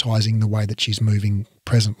stigmatizing the way that she's moving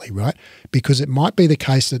presently, right? Because it might be the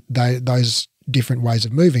case that those different ways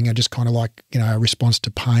of moving are just kind of like, a response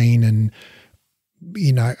to pain and,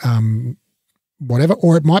 whatever,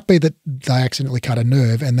 or it might be that they accidentally cut a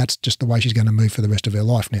nerve and that's just the way she's going to move for the rest of her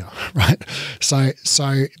life now, right? So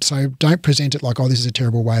don't present it like, oh, this is a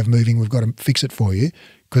terrible way of moving, we've got to fix it for you,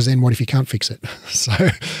 because then what if you can't fix it? So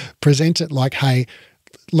present it like, hey,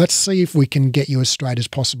 let's see if we can get you as straight as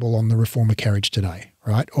possible on the reformer carriage today,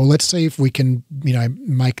 right? Or let's see if we can,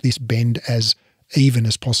 make this bend as even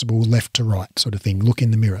as possible, left to right sort of thing, look in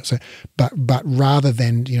the mirror. So, but rather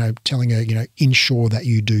than, telling her, ensure that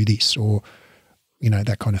you do this or,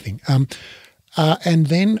 that kind of thing. And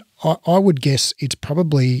then I would guess it's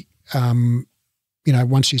probably,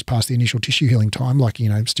 once she's past the initial tissue healing time, like,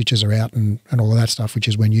 stitches are out and all of that stuff, which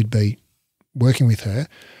is when you'd be working with her,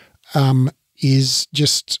 is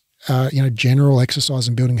just, general exercise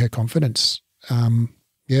and building her confidence.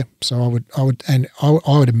 So I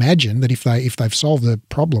would imagine that if they've solved the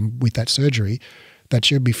problem with that surgery, that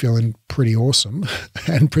she'll be feeling pretty awesome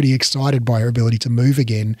and pretty excited by her ability to move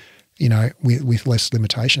again, with less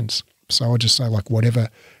limitations. So I'll just say like whatever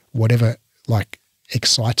like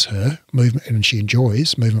excites her movement and she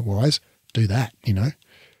enjoys movement wise, do that, Yeah,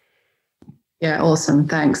 awesome.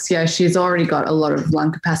 Thanks. Yeah, she's already got a lot of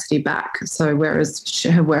lung capacity back. So whereas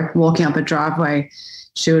her walking up a driveway,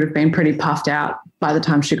 she would have been pretty puffed out by the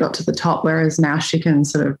time she got to the top, whereas now she can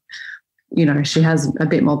sort of, she has a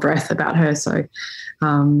bit more breath about her. So,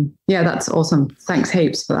 that's awesome. Thanks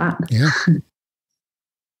heaps for that. Yeah.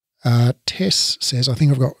 Tess says, I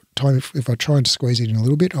think I've got time if I try and squeeze it in a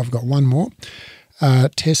little bit. I've got one more.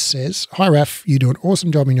 Tess says, hi, Raph, you do an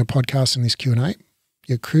awesome job in your podcast and this Q&A.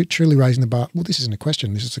 You're truly raising the bar. Well, this isn't a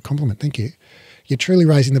question. This is a compliment. Thank you. You're truly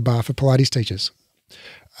raising the bar for Pilates teachers.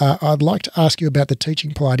 I'd like to ask you about the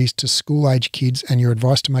teaching Pilates to school-age kids and your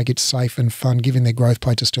advice to make it safe and fun, given their growth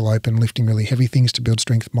plates are still open. Lifting really heavy things to build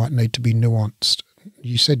strength might need to be nuanced.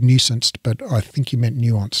 You said nuanced, but I think you meant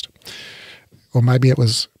nuanced. Or maybe it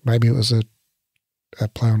was a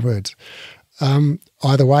play on words.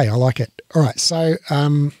 Either way, I like it. All right, so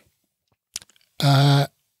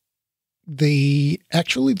the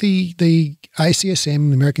ACSM,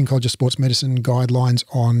 the American College of Sports Medicine guidelines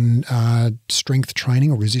on strength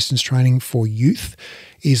training or resistance training for youth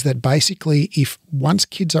is that basically once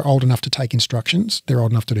kids are old enough to take instructions, they're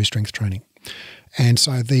old enough to do strength training. And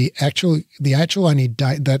so the actual only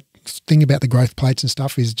that thing about the growth plates and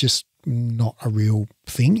stuff is just not a real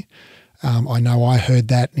thing. I know I heard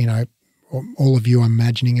that, all of you I'm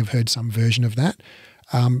imagining have heard some version of that.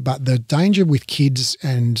 But the danger with kids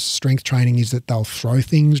and strength training is that they'll throw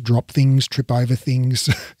things, drop things, trip over things,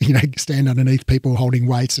 stand underneath people holding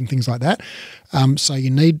weights and things like that. So you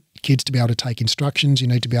need kids to be able to take instructions. You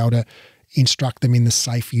need to be able to instruct them in the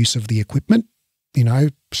safe use of the equipment,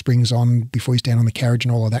 springs on before you stand on the carriage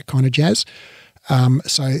and all of that kind of jazz.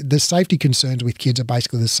 So the safety concerns with kids are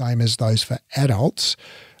basically the same as those for adults.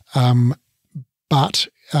 But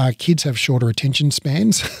kids have shorter attention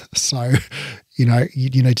spans. So, you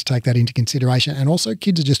need to take that into consideration. And also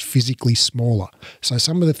kids are just physically smaller. So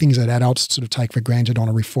some of the things that adults sort of take for granted on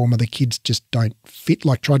a reformer, the kids just don't fit.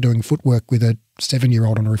 Like try doing footwork with a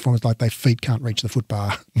 7-year-old on a reformer. It's like their feet can't reach the foot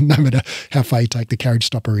bar no matter how far you take the carriage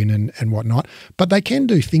stopper in and whatnot. But they can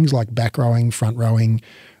do things like back rowing, front rowing,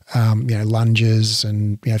 lunges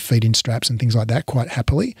and, feet in straps and things like that quite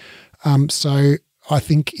happily. So I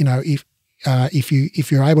think,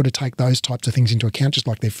 if you're able to take those types of things into account, just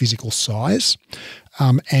like their physical size,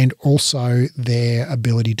 and also their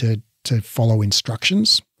ability to follow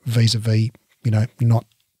instructions vis-a-vis, not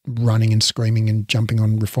running and screaming and jumping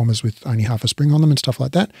on reformers with only half a spring on them and stuff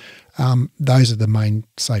like that, those are the main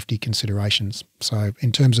safety considerations. So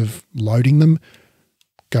in terms of loading them,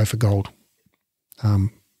 go for gold.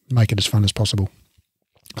 Make it as fun as possible.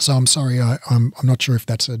 So I'm sorry, I'm not sure if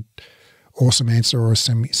that's a awesome answer or a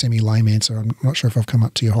semi-lame answer. I'm not sure if I've come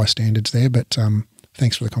up to your high standards there, but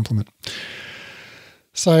thanks for the compliment.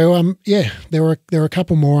 So there were a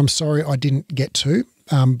couple more I'm sorry I didn't get to,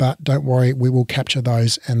 but don't worry, we will capture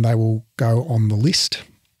those and they will go on the list.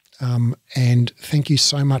 And thank you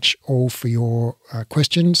so much all for your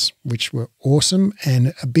questions, which were awesome.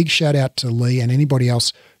 And a big shout out to Lee and anybody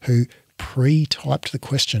else who pre-typed the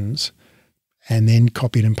questions and then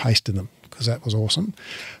copied and pasted them, because that was awesome.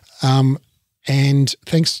 And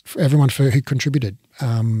thanks for everyone who contributed.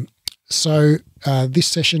 So this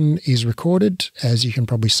session is recorded, as you can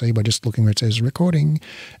probably see by just looking where it says recording,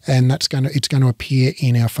 and it's going to appear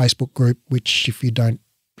in our Facebook group. Which, if you're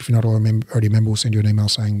not already a member, we'll send you an email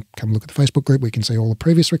saying come look at the Facebook group. We can see all the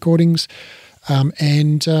previous recordings,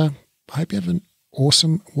 and I hope you have an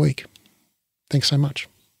awesome week. Thanks so much.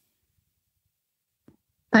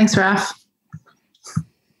 Thanks, Raph.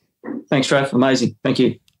 Thanks, Raph. Amazing. Thank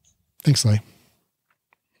you. Thanks, Lee.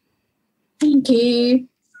 Thank you.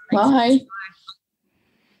 Bye.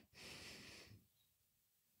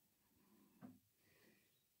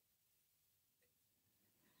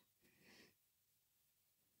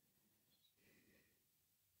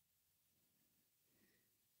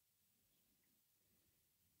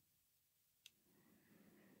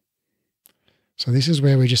 So this is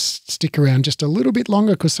where we just stick around just a little bit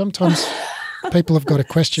longer, because sometimes people have got a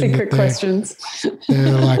question. Secret questions.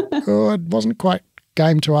 They're like, oh, it wasn't quite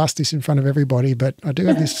game to ask this in front of everybody, but I do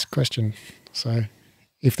have this question. So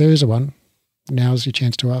if there is a one, now's your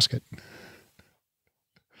chance to ask it.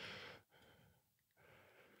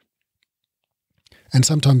 And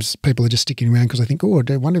sometimes people are just sticking around because they think, oh,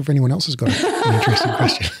 I wonder if anyone else has got an interesting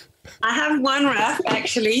question. I have one, Raph,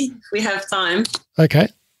 actually. We have time. Okay.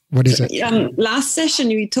 What is it? Last session,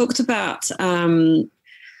 we talked about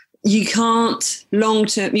you can't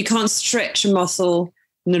stretch a muscle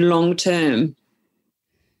in the long term.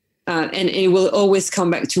 And it will always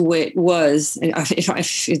come back to where it was,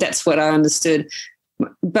 if that's what I understood.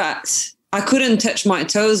 But I couldn't touch my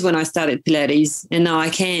toes when I started Pilates, and now I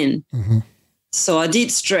can. Mm-hmm. So I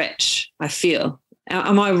did stretch, I feel.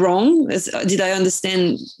 Am I wrong? Did I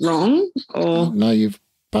understand wrong? Or no, you've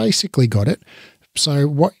basically got it. So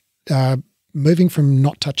what moving from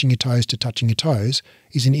not touching your toes to touching your toes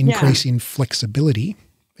is an increase in flexibility,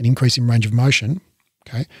 an increase in range of motion,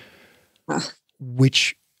 okay,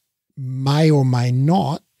 which may or may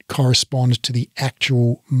not correspond to the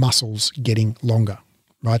actual muscles getting longer,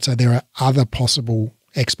 right? So there are other possible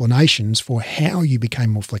explanations for how you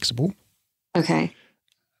became more flexible. Okay.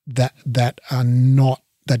 That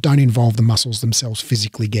don't involve the muscles themselves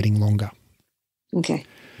physically getting longer. Okay.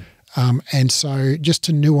 And so just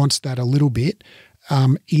to nuance that a little bit,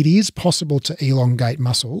 it is possible to elongate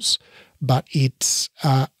muscles, but it's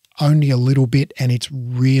only a little bit, and it's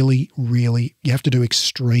really, really, you have to do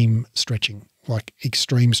extreme stretching, like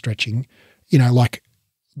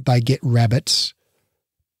they get rabbits,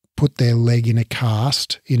 put their leg in a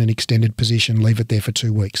cast in an extended position, leave it there for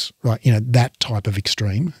 2 weeks, right? That type of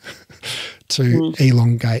extreme to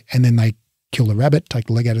elongate, and then they kill the rabbit, take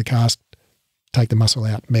the leg out of the cast, take the muscle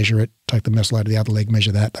out, measure it, take the muscle out of the other leg,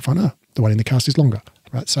 measure that. They find, the one in the cast is longer,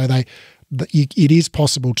 right? So it is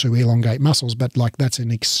possible to elongate muscles, but that's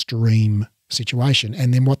an extreme situation.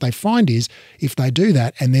 And then what they find is if they do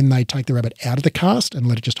that and then they take the rabbit out of the cast and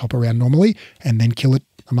let it just hop around normally and then kill it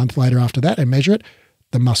a month later after that and measure it,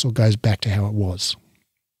 the muscle goes back to how it was,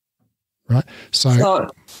 right? So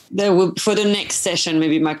there will, for the next session,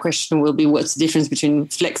 maybe my question will be, what's the difference between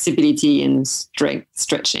flexibility and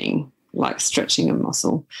stretching, like stretching a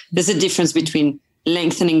muscle? There's a difference between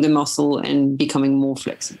lengthening the muscle and becoming more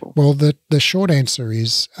flexible. Well, the short answer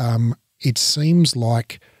is it seems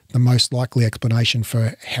like the most likely explanation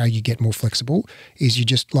for how you get more flexible is you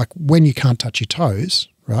just, like when you can't touch your toes,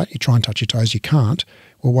 right? You try and touch your toes, you can't.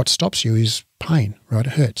 Well, what stops you is pain, right?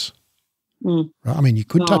 It hurts. Right? I mean, you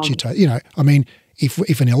could touch your toes. You know, I mean,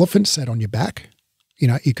 if an elephant sat on your back, you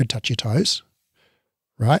know, you could touch your toes,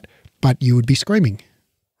 right? But you would be screaming,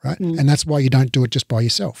 right? And that's why you don't do it just by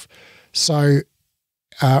yourself. So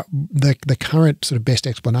the current sort of best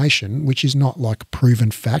explanation, which is not like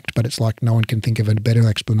proven fact, but it's like no one can think of a better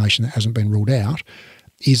explanation that hasn't been ruled out,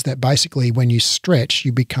 is that basically when you stretch,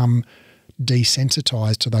 you become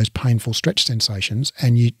desensitized to those painful stretch sensations,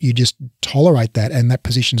 and you just tolerate that, and that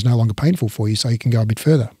position is no longer painful for you, so you can go a bit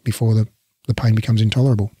further before the pain becomes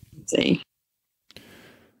intolerable. See,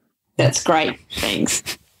 that's great.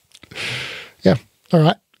 Thanks. Yeah. All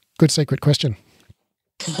right. Good secret question.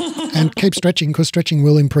 And keep stretching, because stretching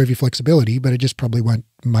will improve your flexibility, but it just probably won't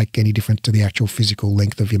make any difference to the actual physical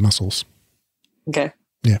length of your muscles. Okay.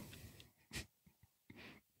 Yeah.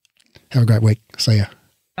 Have a great week. See ya.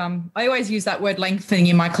 I always use that word lengthening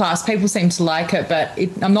in my class. People seem to like it, but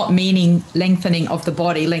I'm not meaning lengthening of the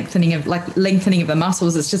body, lengthening of the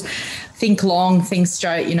muscles. It's just think long, think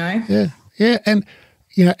straight, you know? Yeah. Yeah. And,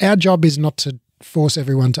 you know, our job is not to force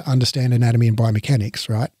everyone to understand anatomy and biomechanics,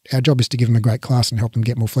 right? Our job is to give them a great class and help them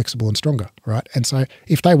get more flexible and stronger, right? And so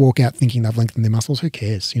if they walk out thinking they've lengthened their muscles, who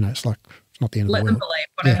cares? You know, it's like, it's not the end of the world. Let them believe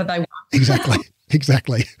whatever they want. Exactly.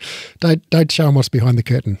 Exactly. Don't show them what's behind the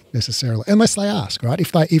curtain necessarily, unless they ask, right?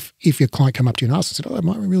 If your client come up to you and ask and said, "Oh, am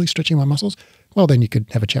I really stretching my muscles?" Well, then you could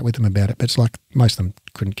have a chat with them about it. But it's like most of them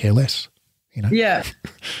couldn't care less, you know. Yeah.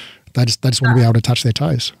 They just want to be able to touch their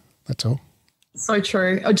toes. That's all. So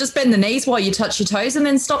true. Or just bend the knees while you touch your toes, and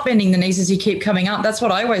then stop bending the knees as you keep coming up. That's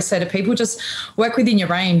what I always say to people. Just work within your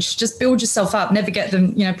range. Just build yourself up. Never get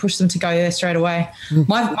them, you know, push them to go there straight away.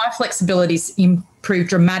 My flexibility's improved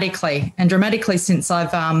dramatically, and dramatically since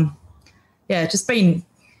I've just been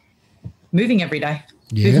moving every day.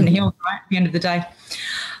 Moving the heels, right, at the end of the day.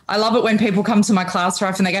 I love it when people come to my class,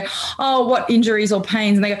 Raph, and they go, "Oh, what injuries or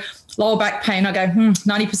pains?" And they go, "Lower back pain." I go,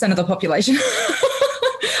 90% of the population.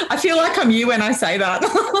 I feel like I'm you when I say that.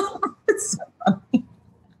 It's so funny.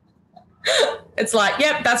 It's like,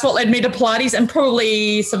 yep, that's what led me to Pilates, and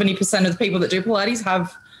probably 70% of the people that do Pilates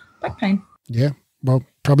have back pain. Yeah. Well,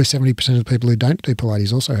 probably 70% of the people who don't do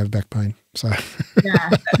Pilates also have back pain. So yeah,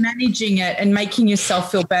 managing it and making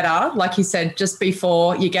yourself feel better, like you said, just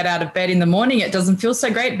before you get out of bed in the morning, it doesn't feel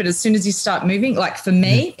so great. But as soon as you start moving, like for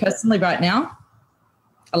me personally right now,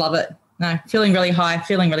 I love it. No, feeling really high,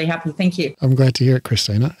 feeling really happy. Thank you. I'm glad to hear it,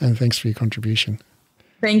 Christina, and thanks for your contribution.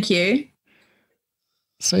 Thank you.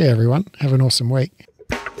 See you, everyone. Have an awesome week.